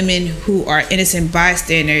 women who are innocent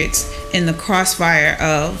bystanders in the crossfire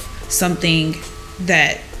of something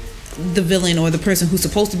that the villain or the person who's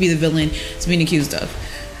supposed to be the villain is being accused of.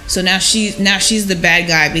 So now she's the bad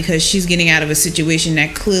guy because she's getting out of a situation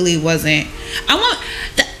that clearly wasn't. I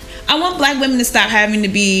want black women to stop having to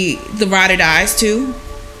be the ride or dies too,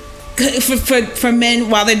 for men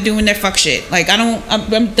while they're doing their fuck shit. Like I'm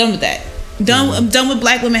done with that. I'm done with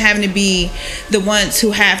black women having to be the ones who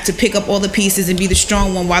have to pick up all the pieces and be the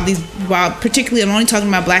strong one while particularly, I'm only talking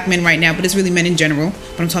about black men right now, but it's really men in general.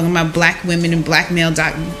 But I'm talking about black women and black men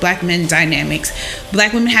dynamics.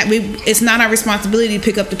 Black women it's not our responsibility to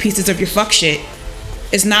pick up the pieces of your fuck shit.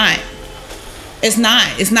 It's not. It's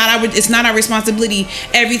not our responsibility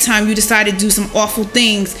every time you decide to do some awful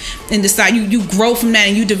things and decide you grow from that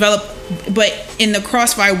and you develop. But in the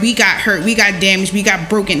crossfire, we got hurt, we got damaged, we got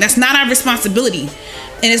broken. That's not our responsibility.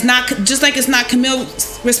 And it's not, just like it's not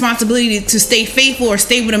Camille's responsibility to stay faithful or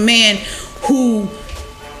stay with a man who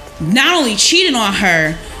not only cheated on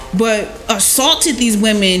her, but assaulted these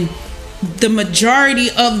women the majority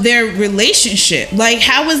of their relationship. Like,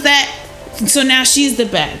 how was that? So now she's the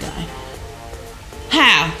bad guy.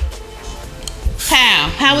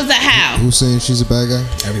 How is that how? Who's saying she's a bad guy?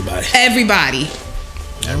 Everybody.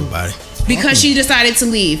 Because she decided to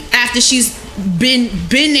leave after she's been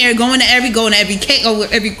there, going to every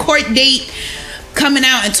court date, coming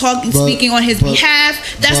out and speaking on his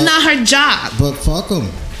behalf. That's not her job. But fuck him.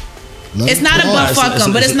 It's not a butt fuck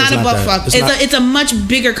him, but it's not a butt fuck. It's a much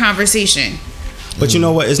bigger conversation. But you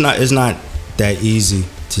know what? It's not that easy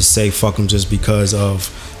to say fuck him just because of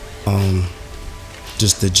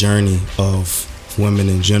just the journey of women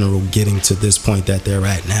in general getting to this point that they're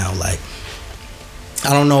at now. Like,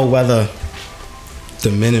 I don't know whether the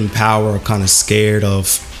men in power are kind of scared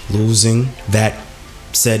of losing that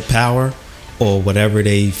said power or whatever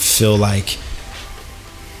they feel like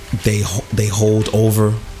they hold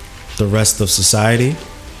over the rest of society.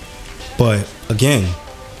 But again,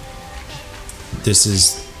 this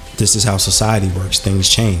is how society works. Things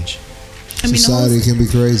change. Society can be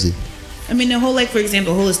crazy. I mean, the whole, like, for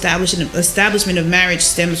example, the whole establishment of marriage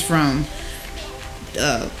stems from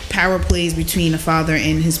power plays between a father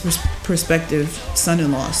and his prospective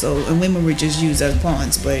son-in-law. So, and women were just used as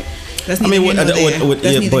pawns, but that's neither here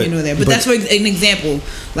nor there. But that's for an example.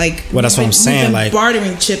 Like, well, that's what I'm saying. We've been like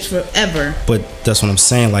bartering chips forever. But that's what I'm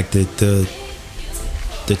saying. Like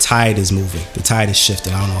the tide is moving. The tide is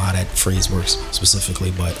shifting. I don't know how that phrase works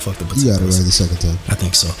specifically, but fuck the. You got it right the second time. I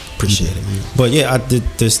think so. Appreciate it. But yeah,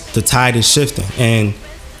 the tide is shifting, and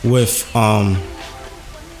with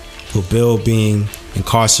Bill being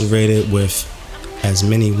incarcerated, with as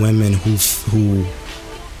many women who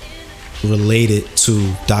related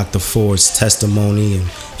to Dr. Ford's testimony and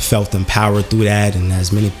felt empowered through that, and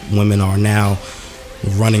as many women are now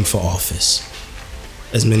running for office,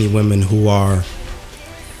 as many women who are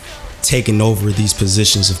taking over these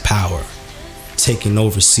positions of power, taking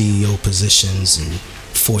over CEO positions and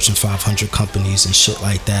Fortune 500 companies and shit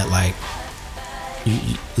like that. Like,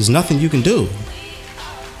 there's nothing you can do.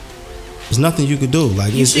 There's nothing you could do.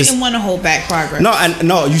 Like, you shouldn't want to hold back progress.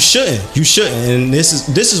 No, you shouldn't. You shouldn't. And this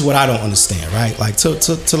is what I don't understand, right? Like, to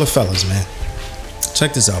the fellas, man,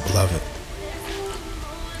 check this out, beloved.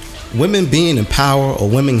 Women being in power or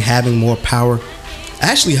women having more power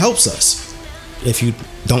actually helps us, if you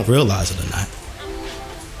don't realize it or not.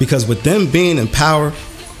 Because with them being in power,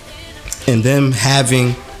 and them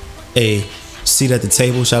having a seat at the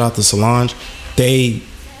table. Shout out to Solange. They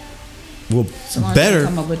will Solange better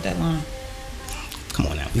come up with that line. Come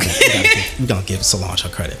on now, we gonna give Solange her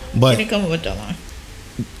credit, but She didn't come up with that line.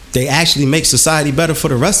 they actually make society better for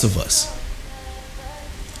the rest of us.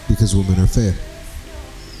 Because women are fair.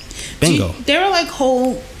 Bingo. There are like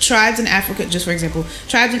whole tribes in Africa, just for example,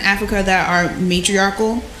 tribes in Africa that are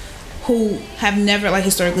matriarchal, who have never, like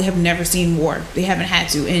historically, have never seen war. They haven't had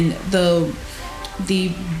to, and the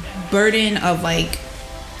burden of like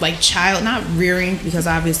child, not rearing, because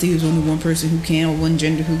obviously there's only one person who can, or one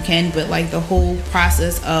gender who can, but like the whole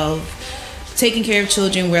process of taking care of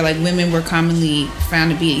children, where like women were commonly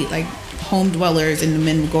found to be like home dwellers and the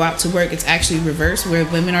men would go out to work. It's actually reversed, where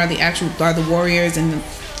women are the warriors and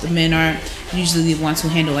the men are usually the ones who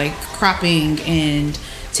handle like cropping and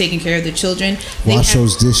taking care of the children. Wash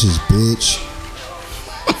those dishes, bitch.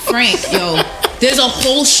 Frank, yo, there's a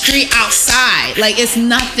whole street outside. Like, it's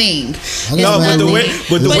nothing. No, but the way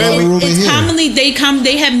it's commonly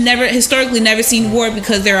they have historically never seen war,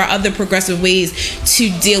 because there are other progressive ways to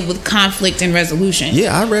deal with conflict and resolution.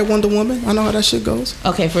 Yeah, I read Wonder Woman. I know how that shit goes.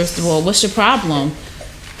 Okay, first of all, what's your problem?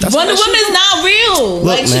 That's Wonder Woman is not real. Look,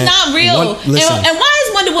 like, she's man, not real. listen. And why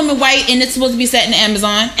is Wonder Woman white and it's supposed to be set in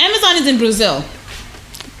Amazon? Amazon is in Brazil.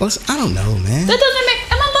 Listen, I don't know, man. That doesn't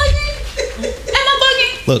make. Am I bugging? Am I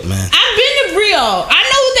bugging? Look, man. I've been to Rio. I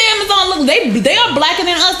know what the Amazon look. They are blacker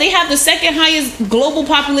than us. They have the second highest global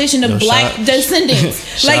population of black descendants.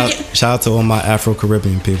 Shout out to all my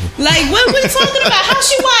Afro-Caribbean people. Like, what are you talking about? How's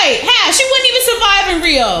she white? How? She wouldn't even survive in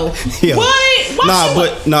Rio. Yeah.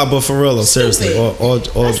 What? Nah, but for real though, seriously,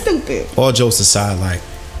 all stupid. All jokes aside, like,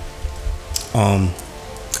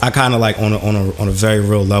 I kind of like on a very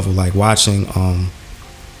real level, like watching,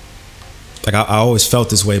 like I always felt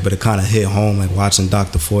this way, but it kind of hit home, like watching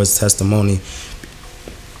Dr. Ford's testimony,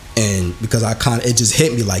 and because it just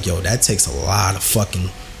hit me like, yo, that takes a lot of fucking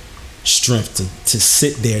strength to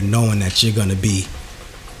sit there knowing that you're gonna be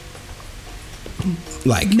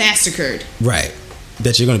like massacred, right?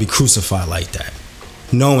 That you're gonna be crucified like that,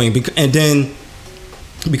 knowing, and then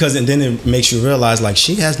it makes you realize, like,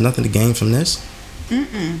 she has nothing to gain from this.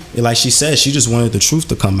 Like she said, she just wanted the truth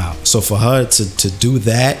to come out. So for her to do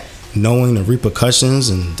that, knowing the repercussions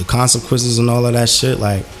and the consequences and all of that shit,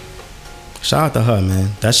 like, shout out to her, man.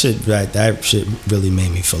 That shit really made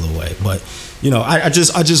me feel away. But you know,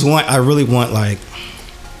 I really want, like,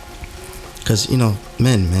 because, you know,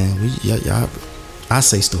 men, man, y'all, I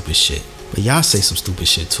say stupid shit, but y'all say some stupid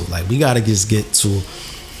shit too. Like, we gotta just get to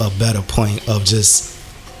a better point of just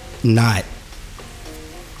not,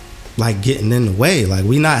 like, getting in the way. Like,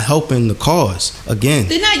 we not helping the cause. Again,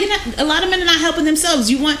 you're not. A lot of men are not helping themselves.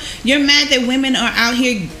 You're mad that women are out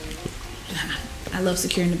here. I love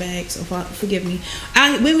securing the bag, so forgive me.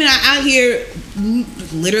 Women are out here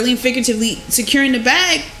literally and figuratively securing the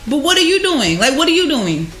bag. But what are you doing? Like, what are you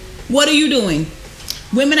doing? What are you doing?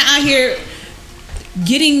 Women are out here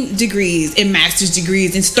getting degrees and master's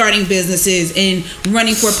degrees and starting businesses and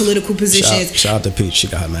running for political positions. Shout out to Peach. She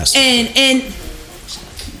got her master's. And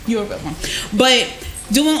you're a real one. But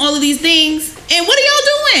doing all of these things, and what are y'all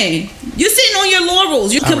doing? You're sitting on your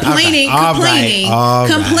laurels. You're complaining about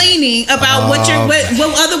what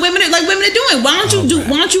other women are doing.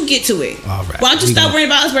 Why don't you get to it? All right. Why don't you stop worrying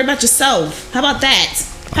about us? Worry about yourself. How about that?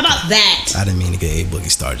 How about that? I didn't mean to get A Boogie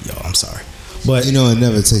started, y'all. I'm sorry. But you know, it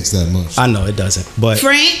never takes that much. I know it doesn't. But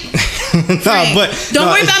Frank, don't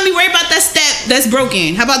worry about me. Worry about that step that's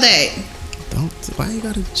broken. How about that? Why you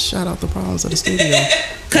gotta shout out the problems of the studio?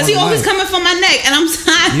 Because he always coming for my neck, and I'm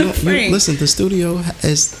tired. Listen, the studio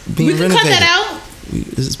is being renovated. We can cut that out.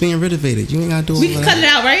 It's being renovated. You ain't gotta do all that. We can cut it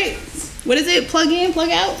out, right? What is it? Plug in, plug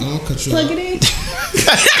out? I'll cut you plug out. It in.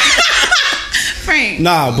 Frank.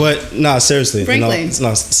 Nah, seriously. Franklin.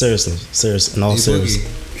 Seriously. In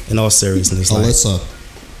all seriousness. Alyssa.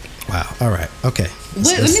 Wow. All right. Okay.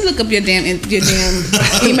 Let me look up your damn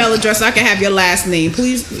email address so I can have your last name,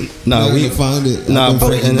 please. No, we can find it.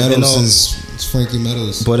 Frankie Meadows since Frankie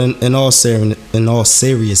Meadows. But in all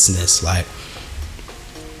seriousness, like,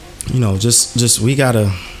 you know, just we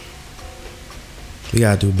gotta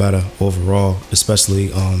do better overall,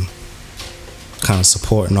 especially kind of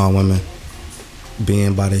supporting our women,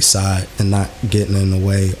 being by their side and not getting in the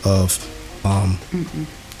way of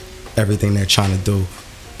everything they're trying to do.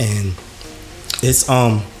 And it's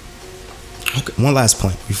okay, one last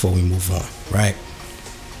point before we move on, right?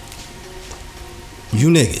 You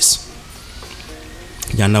niggas,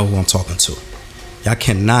 y'all know who I'm talking to. Y'all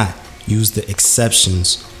cannot use the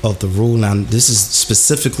exceptions of the rule. Now, this is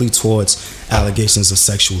specifically towards allegations of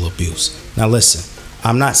sexual abuse. Now, listen,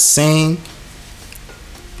 I'm not saying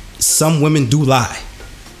some women do lie.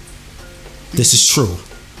 This is true.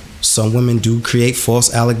 Some women do create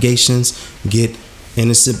false allegations, get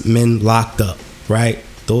innocent men locked up, right?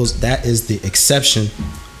 That is the exception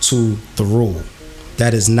to the rule.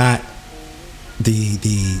 That is not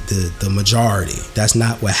the majority. That's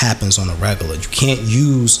not what happens on a regular. You can't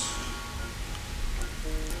use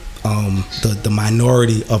the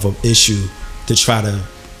minority of an issue to try to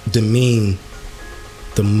demean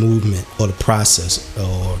the movement or the process,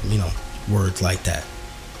 or words like that.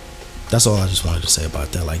 That's all I just wanted to say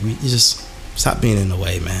about that. Like, you just stop being in the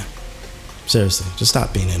way, man. Seriously, just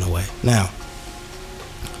stop being in the way. Now,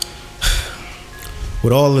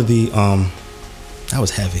 with all of the that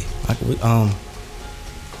was heavy.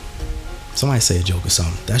 Somebody say a joke or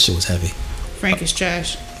something. That shit was heavy. Frank is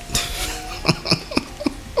trash.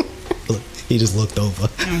 Look, he just looked over.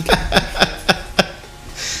 Okay.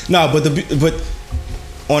 No, but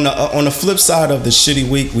on the flip side of the shitty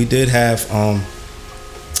week, we did have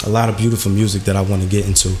a lot of beautiful music that I want to get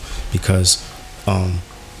into, because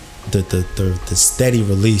the steady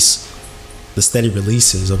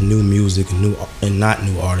releases of new music and not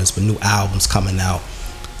new artists, but new albums coming out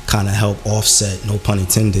kind of help offset, no pun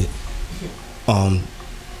intended,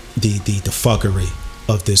 the fuckery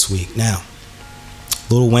of this week. Now,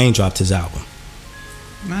 Lil Wayne dropped his album.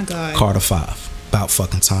 My God. Carter 5. About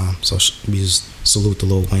fucking time. So we just salute the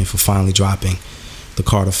Lil Wayne for finally dropping the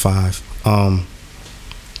Carter 5.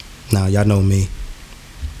 Now, y'all know me.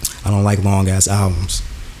 I don't like long ass albums.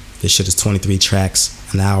 This shit is 23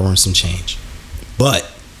 tracks, an hour and some change. But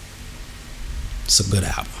it's a good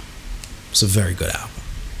album. It's a very good album.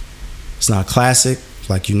 It's not a classic,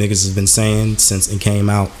 like you niggas have been saying since it came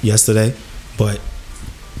out yesterday, but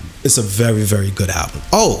it's a very, very good album.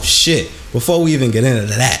 Oh, shit. Before we even get into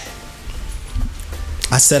that,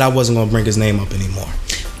 I said I wasn't going to bring his name up anymore.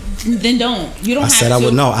 Then don't. You don't have to. I said I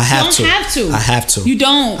would. No, I have to. You don't have to. I have to. You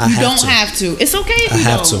don't. You don't have to. It's okay if you don't.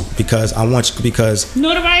 I have to, because I want you, because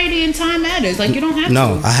notoriety and time matters. Like, you don't have to.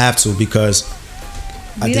 No, I have to, because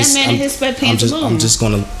leave that man in his sweatpants alone.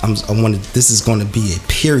 This is gonna be a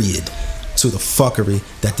period to the fuckery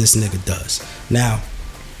that this nigga does. Now,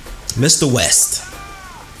 Mr. West.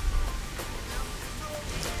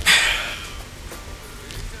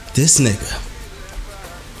 This nigga.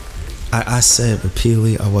 I said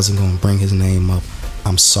repeatedly I wasn't gonna bring his name up.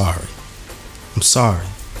 I'm sorry.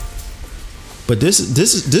 But this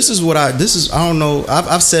is I don't know.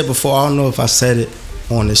 I've said before. I don't know if I said it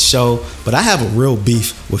on this show, but I have a real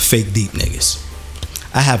beef with fake deep niggas.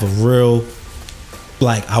 I have a real,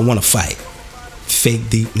 like, I want to fight fake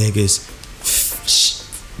deep niggas,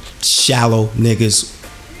 shallow niggas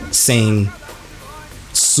saying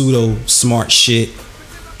pseudo smart shit.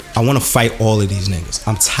 I want to fight all of these niggas.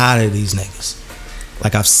 I'm tired of these niggas.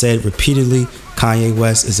 Like I've said repeatedly, Kanye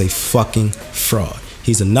West is a fucking fraud.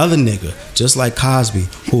 He's another nigga, just like Cosby,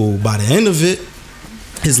 who by the end of it,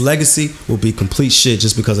 his legacy will be complete shit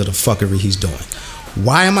just because of the fuckery he's doing.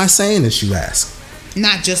 Why am I saying this, you ask?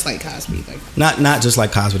 Not just like Cosby. Like, not just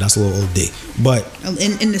like Cosby, that's a little OD. But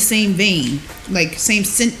in the same vein, like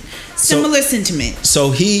similar sentiment.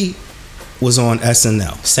 So he was on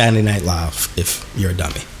SNL, Saturday Night Live, if you're a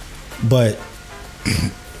dummy. But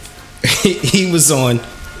he was on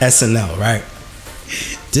SNL, right?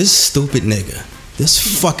 This stupid nigga, this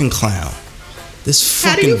fucking clown, this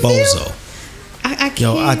fucking bozo. I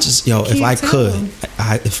can't.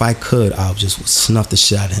 If I could, I'll just snuff the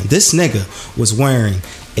shit out of him. This nigga was wearing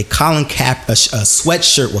a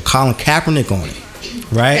sweatshirt with Colin Kaepernick on it,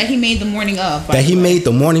 right? That he made the morning of. Made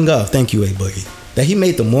the morning of. Thank you, A Boogie. That he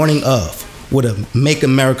made the morning of with a "Make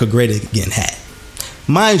America Great Again" hat.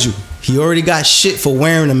 Mind you, he already got shit for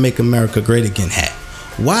wearing a "Make America Great Again" hat.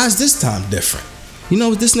 Why is this time different? You know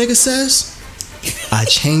what this nigga says? I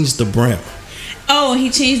changed the brim. Oh, he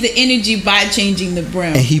changed the energy by changing the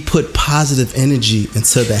brim. And he put positive energy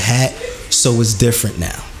into the hat, so it's different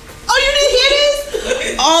now. Oh, you didn't hear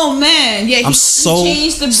this? Oh man, yeah. I'm so he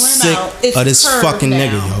changed the brim sick out. It's of this fucking now.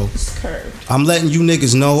 nigga, yo. It's curved. I'm letting you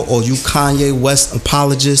niggas know, all you Kanye West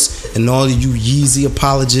apologists and all of you Yeezy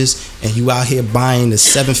apologists, and you out here buying the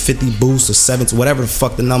 750 boost or 7, whatever the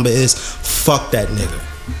fuck the number is. Fuck that nigga.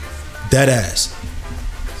 Dead ass.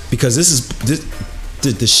 Because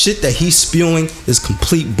the shit that he's spewing is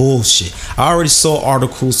complete bullshit. I already saw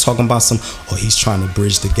articles talking about he's trying to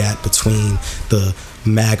bridge the gap between the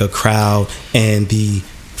MAGA crowd and the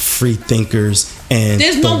free thinkers and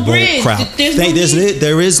there's the no woke bridge. crowd.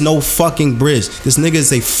 There is no fucking bridge. This nigga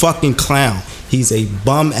is a fucking clown. He's a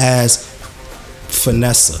bum ass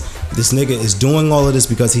finesser. This nigga is doing all of this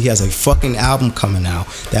because he has a fucking album coming out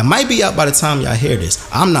that might be out by the time y'all hear this.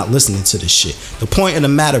 I'm not listening to this shit. The point of the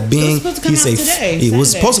matter being, it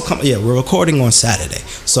was supposed to come. Yeah, we're recording on Saturday,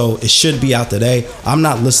 so it should be out today. I'm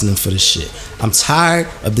not listening for this shit. I'm tired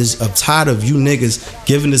of this. I'm tired of you niggas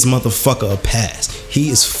giving this motherfucker a pass. He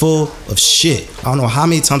is full of shit. I don't know how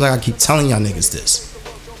many times I gotta keep telling y'all niggas this.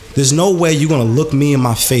 There's no way you're gonna look me in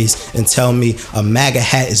my face and tell me a MAGA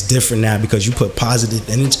hat is different now because you put positive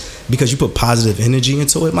energy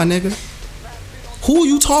into it, my nigga. Who are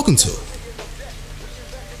you talking to?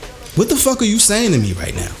 What the fuck are you saying to me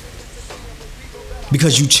right now?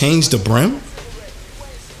 Because you changed the brim?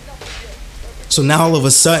 So now all of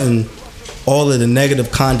a sudden, all of the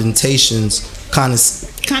negative connotations.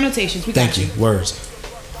 Thank you. Words.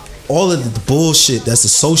 All of the bullshit that's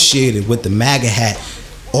associated with the MAGA hat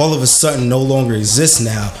all of a sudden no longer exists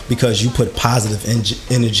now because you put positive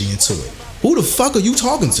energy into it. Who the fuck are you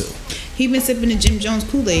talking to? He been sipping the Jim Jones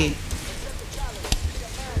Kool-Aid.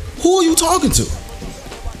 Who are you talking to?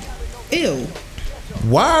 Ew.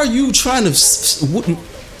 Why are you trying to...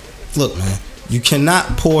 Look, man. You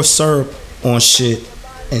cannot pour syrup on shit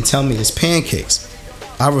and tell me it's pancakes.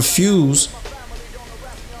 I refuse...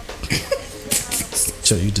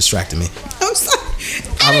 Sure, you distracted me. I'm sorry.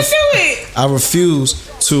 I didn't do it. I refuse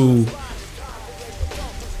to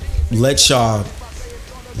let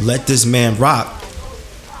this man rock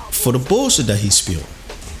for the bullshit that he's spewing.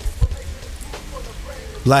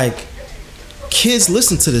 Like, kids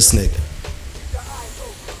listen to this nigga.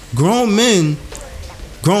 Grown men,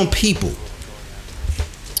 grown people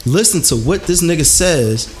listen to what this nigga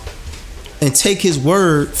says and take his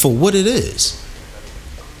word for what it is.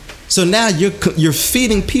 So now you're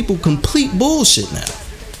feeding people complete bullshit now.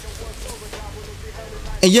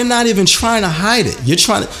 And you're not even trying to hide it. You're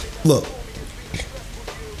trying to... Look.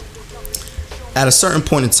 At a certain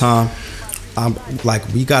point in time, I'm like,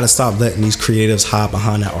 we gotta stop letting these creatives hide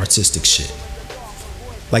behind that artistic shit.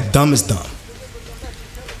 Like, dumb is dumb.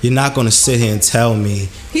 You're not gonna sit here and tell me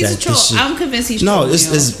he's that a troll. I'm convinced he's no, trolling.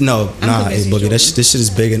 Hey Boogie, this shit is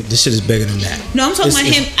bigger. This shit is bigger than that. No, I'm talking about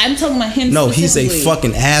him. I'm talking about him. No, he's a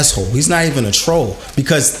fucking asshole. He's not even a troll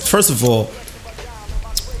because, first of all,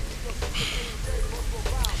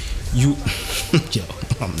 yo,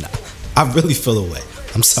 I'm not. I really feel away.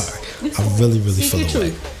 I'm sorry. I really feel away.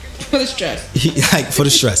 For the stress. For the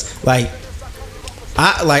stress.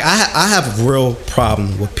 I have a real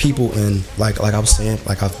problem with people in like I was saying,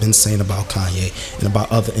 like I've been saying about Kanye and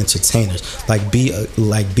about other entertainers.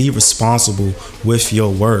 Be responsible with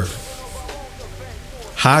your word.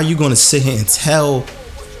 How are you gonna sit here and tell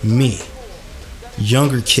me,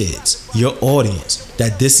 younger kids, your audience,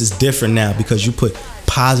 that this is different now because you put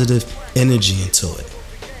positive energy into it?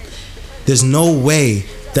 There's no way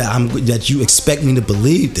that you expect me to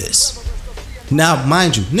believe this. Now,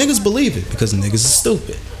 mind you, niggas believe it because niggas is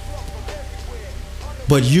stupid.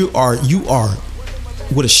 But you are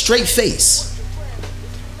with a straight face.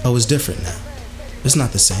 Oh, it's different now. It's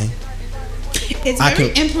not the same. It's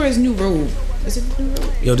Emperor's New Robe. Is it the New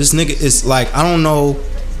Robe? Yo, this nigga is like, I don't know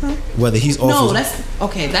whether he's off. No, that's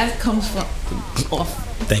okay. That comes from off.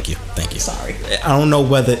 Thank you. Sorry. I don't know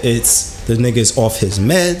whether it's the nigga is off his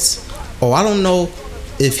meds, or I don't know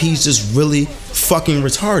if he's just really fucking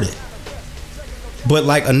retarded. But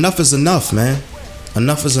like, enough is enough, man.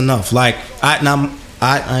 Enough is enough. Like, I ain't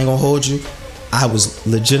gonna hold you. I was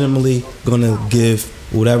legitimately gonna give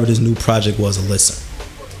whatever this new project was a listen.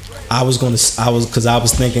 I was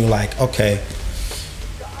thinking like, okay,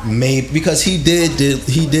 maybe because he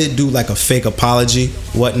did do like a fake apology,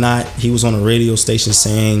 whatnot. He was on a radio station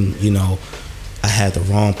saying, you know, I had the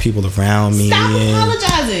wrong people around me. Stop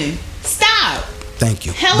apologizing. Stop. Thank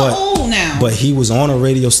you. Hella old now. But he was on a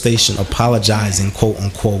radio station apologizing, quote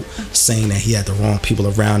unquote, saying that he had the wrong people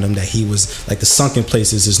around him, that he was like, the sunken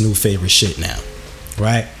place is his new favorite shit now.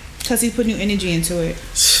 Right? Because he put new energy into it.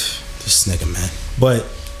 This nigga, man. But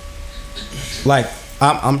like,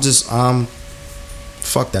 I'm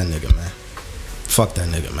fuck that nigga, man. Fuck that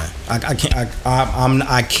nigga, man.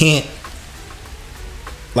 I can't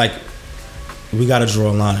like, we gotta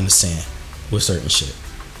draw a line in the sand with certain shit.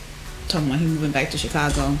 Talking about he moving back to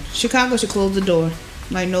Chicago. Chicago should close the door.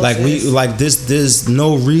 Like, no, like sis. We like this. There's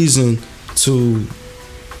no reason to.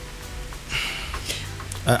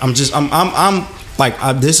 I'm like,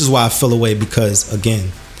 this is why I feel away, because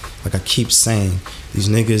again, like I keep saying, these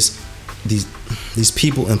niggas, these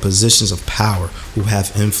people in positions of power who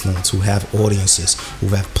have influence, who have audiences, who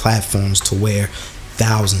have platforms to where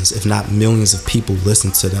thousands, if not millions of people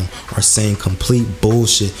listen to them, are saying complete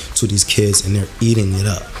bullshit to these kids and they're eating it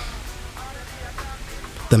up.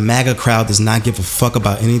 The MAGA crowd does not give a fuck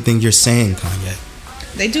about anything you're saying, Kanye.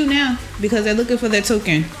 They do now because they're looking for their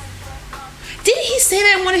token. Didn't he say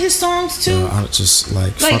that in one of his songs too? I just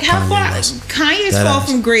like fuck how Kanye far West. Kanye's That fall ass.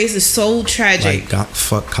 from grace is so tragic.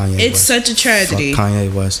 Fuck Kanye West. It's such a tragedy. Fuck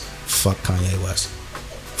Kanye West. Fuck Kanye West.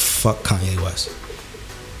 Fuck Kanye West.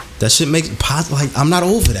 That shit makes like I'm not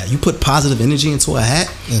over that. You put positive energy into a hat.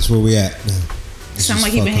 That's where we at. Man. Sound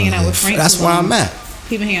like he been hanging out with Frank. That's where I'm at.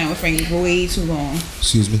 He been hanging out with Frank way too long.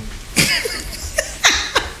 Excuse me.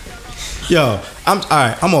 Yo, I'm all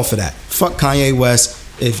right. I'm all for that. Fuck Kanye West.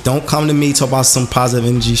 If don't come to me talk about some positive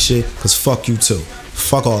energy shit, cause fuck you too.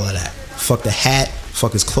 Fuck all of that. Fuck the hat.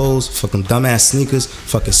 Fuck his clothes. Fuck them dumbass sneakers.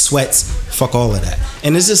 Fuck his sweats. Fuck all of that.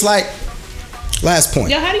 And it's just like, last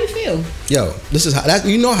point. Yo, how do you feel? Yo, this is how that.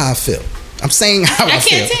 You know how I feel. I'm saying how I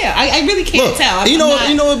feel. I can't tell. I really can't Look, tell. You know,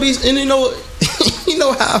 and you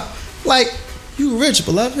know how, like, you rich,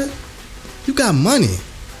 beloved. You got money.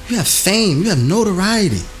 You have fame. You have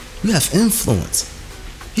notoriety. You have influence.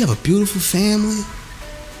 You have a beautiful family.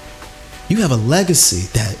 You have a legacy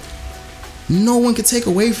that no one can take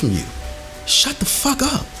away from you. Shut the fuck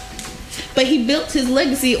up. But he built his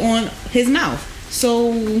legacy on his mouth.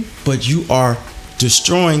 So. But you are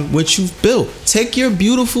destroying what you've built. Take your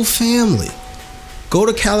beautiful family. Go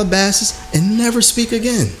to Calabasas and never speak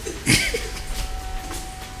again.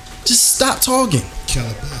 Just stop talking.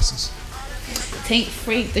 Calabasas. Take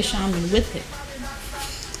Frank the Shaman with him.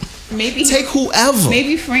 Maybe take whoever.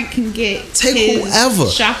 Maybe Frank can get take his whoever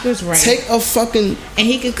chakras right. Take a fucking and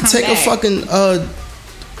he could come take back a fucking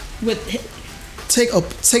with take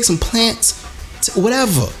some plants,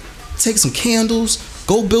 whatever. Take some candles.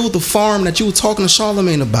 Go build the farm that you were talking to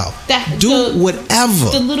Charlemagne about. Whatever.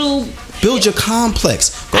 The little build your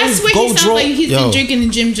complex. I swear he sounds like he's been drinking the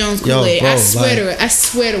Jim Jones Kool-Aid. I swear to it. I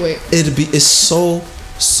swear to it. It's so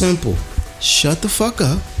simple. Shut the fuck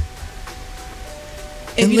up.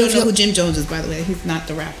 If you don't know who Jim Jones is, by the way, he's not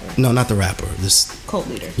the rapper. No, not the rapper. This cult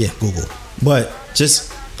leader. Yeah, Google. But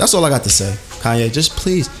just that's all I got to say. Kanye, just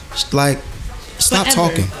please, like, stop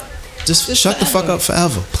talking. Just shut the fuck up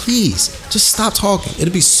forever, please. Just stop talking.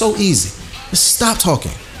 It'll be so easy. Just stop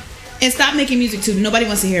talking. And stop making music too. Nobody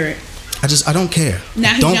wants to hear it. I don't care.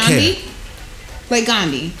 Now don't Gandhi, care. Like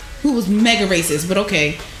Gandhi, who was mega racist, but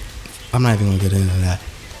okay. I'm not even gonna get into that.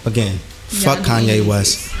 Again, fuck Kanye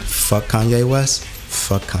West. Fuck Kanye West.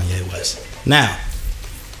 Fuck Kanye West. Now,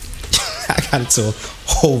 I got into a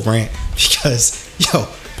whole rant because, yo,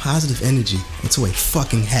 positive energy into a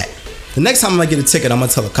fucking hat. The next time I get a ticket, I'm gonna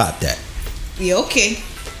tell a cop that. Yeah, okay.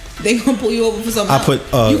 They gonna pull you over for something. I put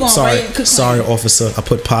sorry officer. I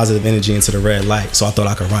put positive energy into the red light, so I thought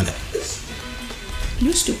I could run it.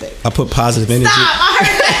 You stupid. I put positive energy. Stop! I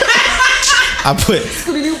heard that.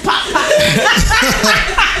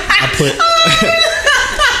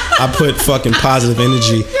 I put fucking positive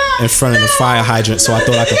energy in front of the fire hydrant, so I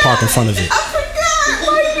thought I could park in front of it. I forgot.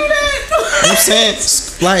 Why you do that? I'm saying,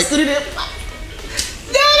 like,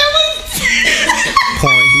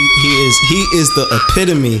 pouring. He is the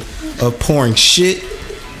epitome of pouring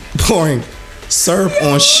syrup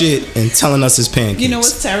on shit and telling us his pancakes. You know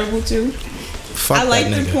what's terrible too? Fuck I like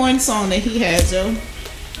that the porn song that he has, yo.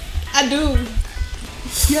 I do.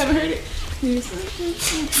 You haven't heard it?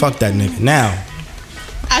 Fuck that nigga. Now,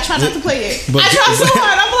 I try not to play it. I try so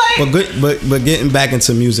hard. I'm like, but getting back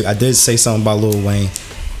into music, I did say something about Lil Wayne.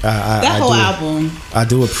 That whole album. I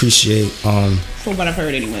do appreciate. From what I've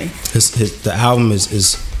heard, anyway. The album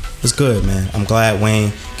is good, man. I'm glad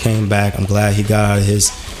Wayne came back. I'm glad he got out of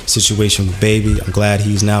his situation with Baby. I'm glad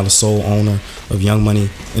he's now the sole owner of Young Money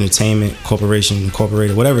Entertainment Corporation,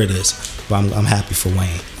 Incorporated, whatever it is. But I'm happy for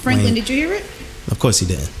Wayne. Franklin, did you hear it? Of course he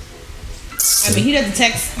didn't. I mean, he doesn't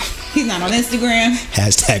text. He's not on Instagram.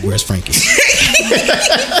 # Where's Frankie?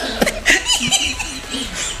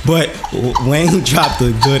 But Wayne dropped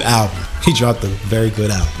a good album. He dropped a very good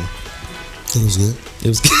album. It was good. It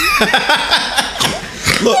was good.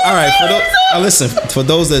 Look, all right. Listen, for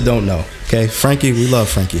those that don't know, okay, Frankie, we love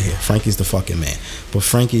Frankie here. Frankie's the fucking man. But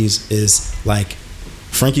Frankie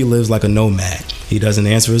lives like a nomad. He doesn't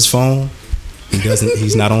answer his phone.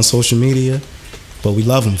 He's not on social media. But we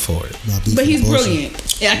love him for it. But he's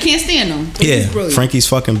brilliant. Yeah, I can't stand him. But yeah, he's brilliant. Frankie's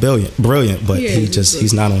fucking brilliant. But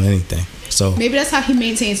he's not on anything. So maybe that's how he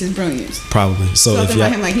maintains his brilliance. Probably. So if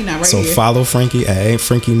about him like he not right here. Follow Frankie at Ain't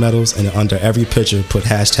Frankie Metals, and under every picture put #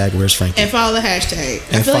 Where's Frankie. And follow the hashtag.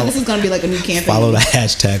 I feel like this is gonna be like a new campaign. Follow the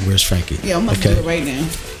 # Where's Frankie. Yeah, I'm gonna do it right now.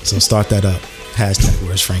 So start that up. #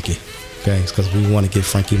 Where's Frankie. Okay, because we want to get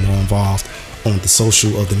Frankie more involved on the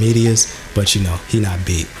social of the medias, but you know he not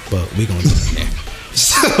big, but we gonna do it there.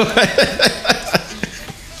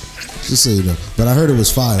 Just so you know. But I heard it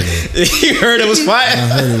was fire, though. He heard it was fire? I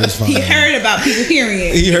heard it was fire. He heard about people hearing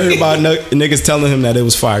it. He heard about niggas telling him that it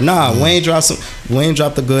was fire. Nah, Wayne dropped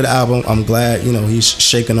a good album. I'm glad, he's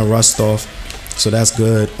shaking the rust off. So that's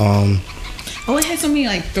good. Oh, it had so many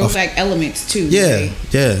like throwback elements too. Yeah.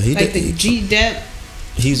 He like the G-Dep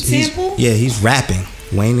sample? He's rapping.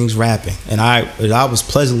 Wayne is rapping. And I was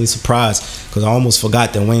pleasantly surprised because I almost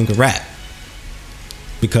forgot that Wayne could rap.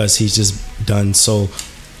 Because he's just done so.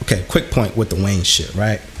 Okay, quick point with the Wayne shit,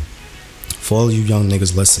 right? For all you young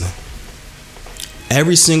niggas listening.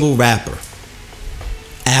 Every single rapper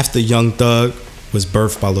after Young Thug was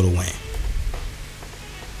birthed by Lil Wayne.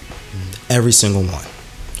 Every single one.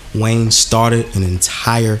 Wayne started an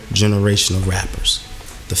entire generation of rappers.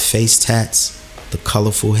 The face tats, the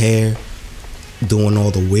colorful hair, doing all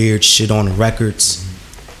the weird shit on the records.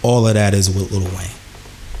 All of that is with Lil Wayne.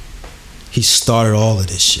 He started all of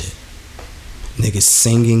this shit. Niggas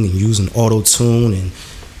singing and using auto-tune and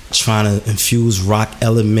trying to infuse rock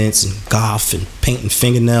elements and goth and painting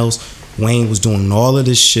fingernails. Wayne was doing all of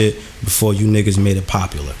this shit before you niggas made it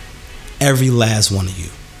popular. Every last one of you.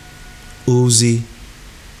 Uzi,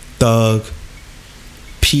 Thug,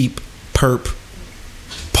 Peep, Perp,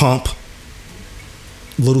 Pump,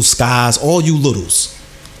 Little Skies, all you littles.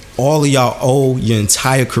 All of y'all owe your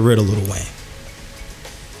entire career to Lil Wayne.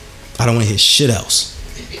 I don't want to hear shit else.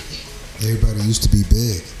 Everybody used to be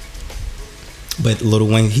big. But Lil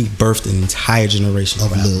Wayne, he birthed an entire generation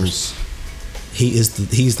of rappers. Littles.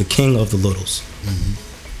 He's the king of the littles.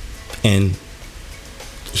 Mm-hmm. And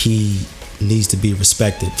he needs to be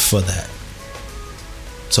respected for that.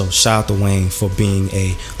 So shout out to Wayne for being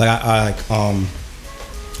I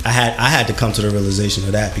had to come to the realization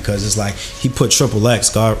of that because it's like he put Triple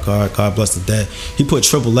X, God bless the dead. He put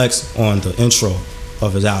Triple X on the intro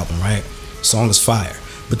of his album, right? Song is fire.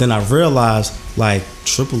 But then I realized like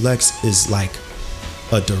Triple X is like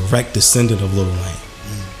a direct descendant of Lil Wayne.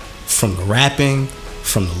 From the rapping,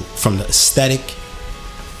 from the aesthetic.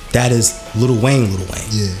 That is Lil Wayne.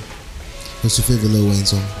 Yeah. What's your favorite Lil Wayne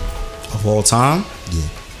song? Of all time? Yeah.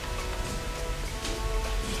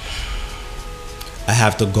 I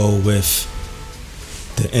have to go with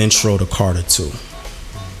the intro to Carter 2.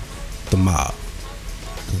 The Mob.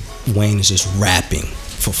 Wayne is just rapping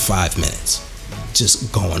for 5 minutes.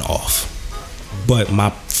 Just going off. But my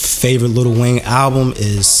favorite Lil Wayne album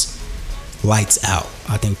is Lights Out.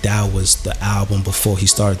 I think that was the album before he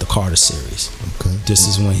started the Carter series. Okay. This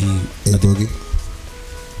is when he... A Boogie?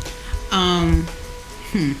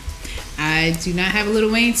 I do not have a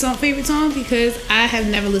Lil Wayne favorite song because I have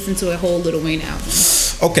never listened to a whole Lil Wayne album.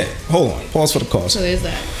 Okay, hold on. Pause for the cause. So there's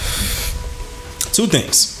that. 2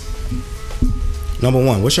 things. Number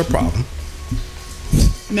 1, what's your problem?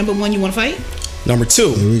 Number 1, you want to fight? Number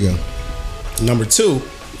 2. Here we go. Number 2.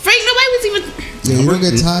 Frank, nobody was even... Yeah, you don't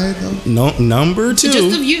get tired though? No, number 2.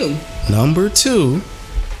 Just of you. Number 2.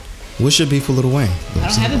 What's your beef with Lil Wayne? I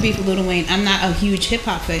don't have a beef with Lil Wayne. I'm not a huge hip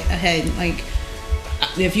hop head. Like,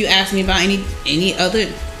 if you ask me about any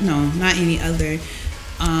other, no, not any other.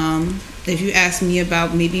 If you ask me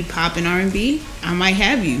about maybe pop and R&B, I might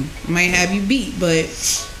have you beat, but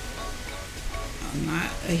I'm not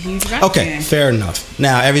a huge rap fan. Fair enough.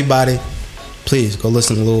 Now, everybody, please go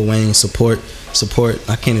listen to Lil Wayne. Support.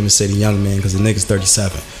 I can't even say the young man because the nigga's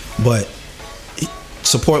 37, but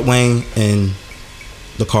support Wayne and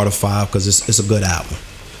the Carter 5 because it's a good album.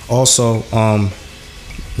 Also,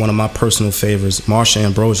 one of my personal favorites, Marsha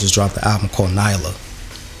Ambrosius dropped an album called Nyla.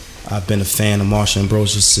 I've been a fan of Marsha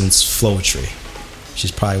Ambrosius since Floetry.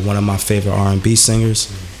 She's probably one of my favorite R&B singers.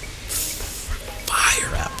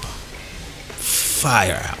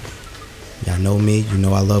 Fire album. Y'all know me. You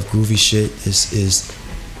know I love groovy shit. This is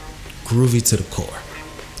groovy to the core.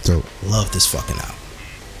 Dope. Love this fucking album.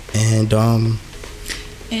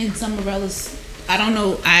 And Summerella's, I don't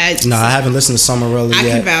know. I haven't listened to Summerella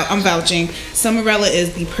yet. I'm vouching. Summerella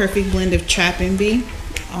is the perfect blend of trap and B.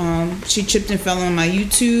 She chipped and fell on my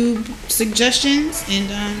YouTube suggestions, and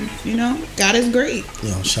God is great.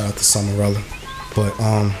 Shout out to Summerella. But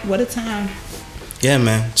what a time. Yeah,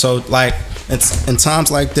 man. So like, it's in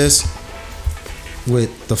times like this,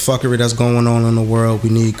 with the fuckery that's going on in the world, we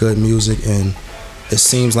need good music, and it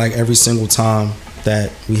seems like every single time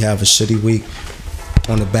that we have a shitty week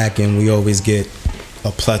on the back end, we always get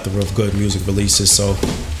a plethora of good music releases. So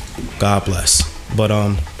God bless. But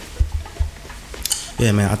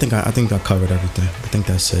yeah, man, I think I covered everything. I think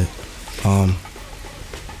that's it.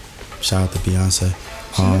 Shout out to Beyonce.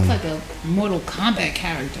 She looks like a Mortal Kombat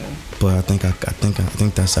character. But I think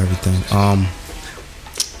that's everything.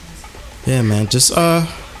 Yeah, man. Just we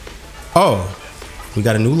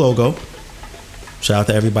got a new logo. Shout out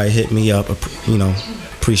to everybody hit me up, you know,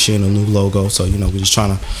 appreciating a new logo. So, you know, we're just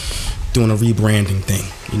trying to doing a rebranding thing.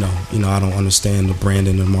 You know, I don't understand the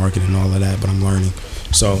branding and marketing and all of that, but I'm learning.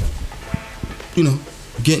 So, you know,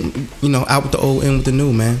 getting, you know, out with the old, in with the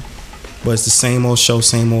new, man. But it's the same old show,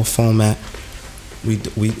 same old format. We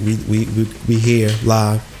here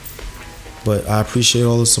live. But I appreciate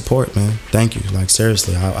all the support, man. Thank you. Like,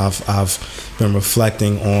 seriously, I've been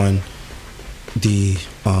reflecting on the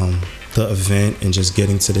event and just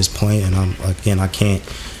getting to this point, and I can't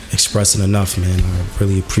express it enough, man. I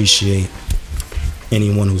really appreciate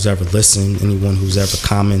anyone who's ever listened, anyone who's ever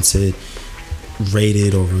commented,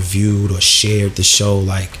 rated or reviewed or shared the show.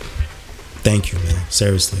 Like, thank you, man.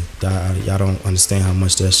 Seriously, y'all don't understand how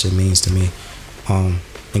much that shit means to me.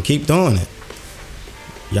 And keep doing it.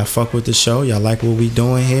 Y'all fuck with the show. Y'all like what we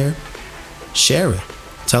doing here. Share it.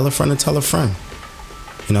 Tell a friend to tell a friend.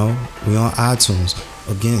 You know, we on iTunes.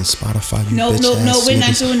 Again, Spotify. You bitch ass no, we're niggas.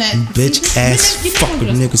 not doing that. You bitch ass fucking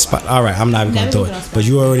niggas. All right, I'm not even gonna do it. But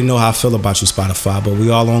you already know how I feel about you, Spotify. But we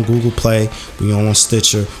all on Google Play. We on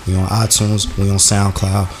Stitcher. We on iTunes. We on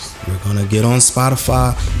SoundCloud. We're gonna get on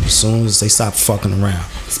Spotify as soon as they stop fucking around.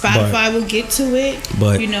 Spotify will get to it.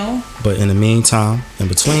 But you know. But in the meantime, in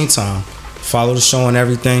between time, follow the show and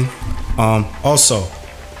everything. Also,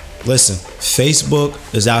 listen, Facebook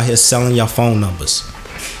is out here selling y'all phone numbers.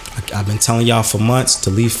 I've been telling y'all for months to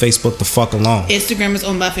leave Facebook the fuck alone. Instagram is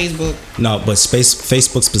owned by Facebook. No, but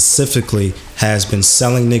Facebook specifically has been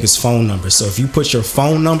selling niggas phone numbers. So if you put your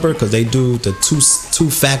phone number, because they do the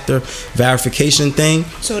two-factor verification thing.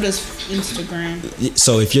 So does Instagram.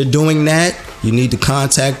 So if you're doing that, you need to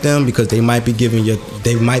contact them because they might be giving your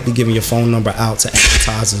phone number out to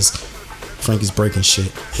advertisers. Frankie's breaking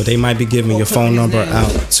shit, but they might be giving your phone number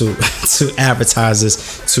out to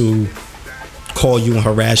advertisers to call you and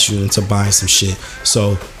harass you into buying some shit.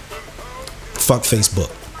 So fuck Facebook.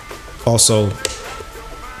 Also,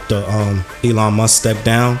 the Elon Musk stepped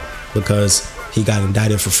down because he got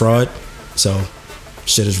indicted for fraud. So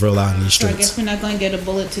shit is real out in these streets. So I guess we're not gonna get a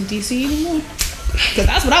bullet to DC anymore. Because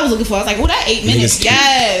that's what I was looking for. I was like, oh, that 8 minutes.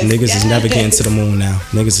 Niggas is never getting to the moon now.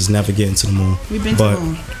 Niggas is never getting to the moon. We've been to the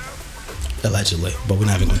moon. Allegedly, but we're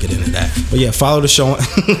not even gonna get into that. But yeah, follow the show,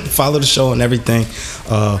 follow the show and everything.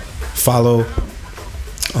 Follow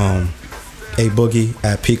A Boogie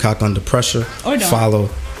at Peacock Under Pressure. Or don't. Follow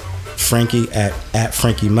Frankie at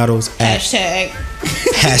Frankie Metals. Hashtag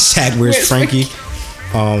Where's Frankie?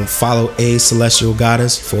 Follow A Celestial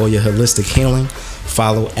Goddess for all your holistic healing.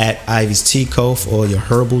 Follow at Ivy's Tea Co for all your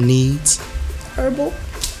herbal needs. Herbal?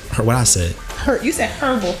 What I said? You said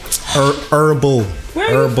herbal. Herbal. Where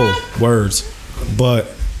herbal words. But,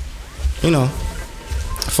 you know,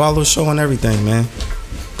 follow the show and everything, man.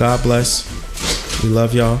 God bless. We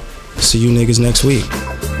love y'all. See you niggas next week.